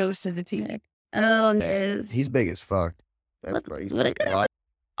 He's the ghost of the TV. Oh, Yeah, is he's big as fuck. That's What- right. He's what a big. guy.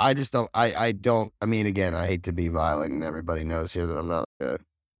 I just don't. I don't. I mean, again, I hate to be violent, and everybody knows here that I'm not like a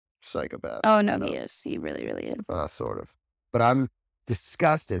psychopath. Oh no, he is. He really, really is. Sort of. But I'm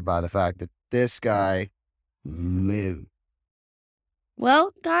disgusted by the fact that this guy lived.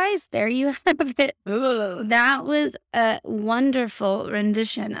 Well, guys, there you have it. That was a wonderful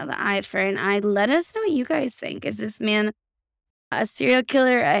rendition of Eye for an Eye. Let us know what you guys think. Is this man a serial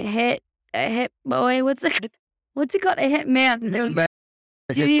killer, a hit boy? What's it called? A hit man?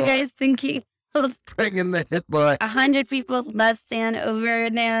 Do you guys think he killed Bringing the hit boy. 100 people, less than, over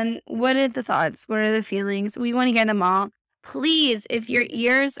than? What are the thoughts? What are the feelings? We want to hear them all. Please, if your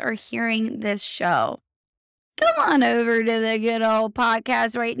ears are hearing this show, come on over to the good old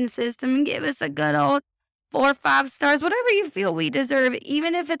podcast rating system and give us a good old 4 or 5 stars, whatever you feel we deserve.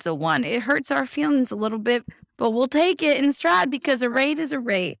 Even if it's a 1, it hurts our feelings a little bit, but we'll take it in stride because a rate is a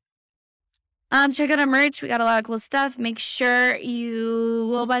rate. Check out our merch. We got a lot of cool stuff. Make sure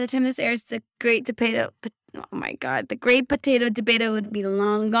by the time this airs, the Great Potato Debate would be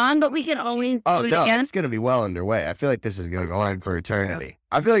long gone, but we can always Oh do it no, again. it's gonna be well underway. I feel like this is gonna go on for eternity.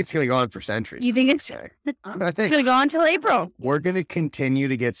 I feel like it's gonna go on for centuries. You think it's I going think to go on till April? we're gonna continue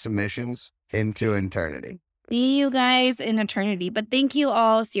to get submissions into eternity. See you guys in eternity. But thank you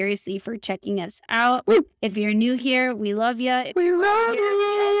all seriously for checking us out. If you're new here, we love you. We love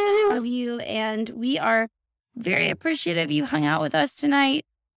you. Love you. And we are very appreciative you hung out with us tonight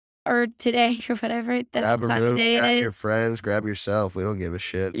or today or whatever the Grab a time room, of day grab it is. your friends, grab yourself. We don't give a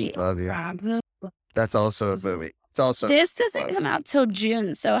shit. We Yeah. love you. Problem. That's also a movie. It's also. This doesn't come out till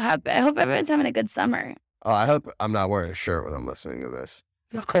June, so I hope everyone's having a good summer. Oh, I hope I'm not wearing a shirt when I'm listening to this.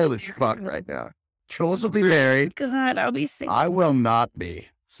 It's cold as fuck right now. Jules will be married. God, I'll be sick. I will not be.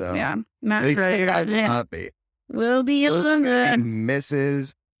 So Yeah, at Matt's least ready. I will not be. We'll be Jules alone. and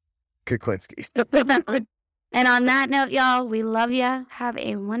Mrs. Kuklinski. And on that note, y'all, we love you. Have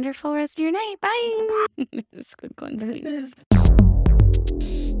a wonderful rest of your night. Bye. Mrs. Quickland.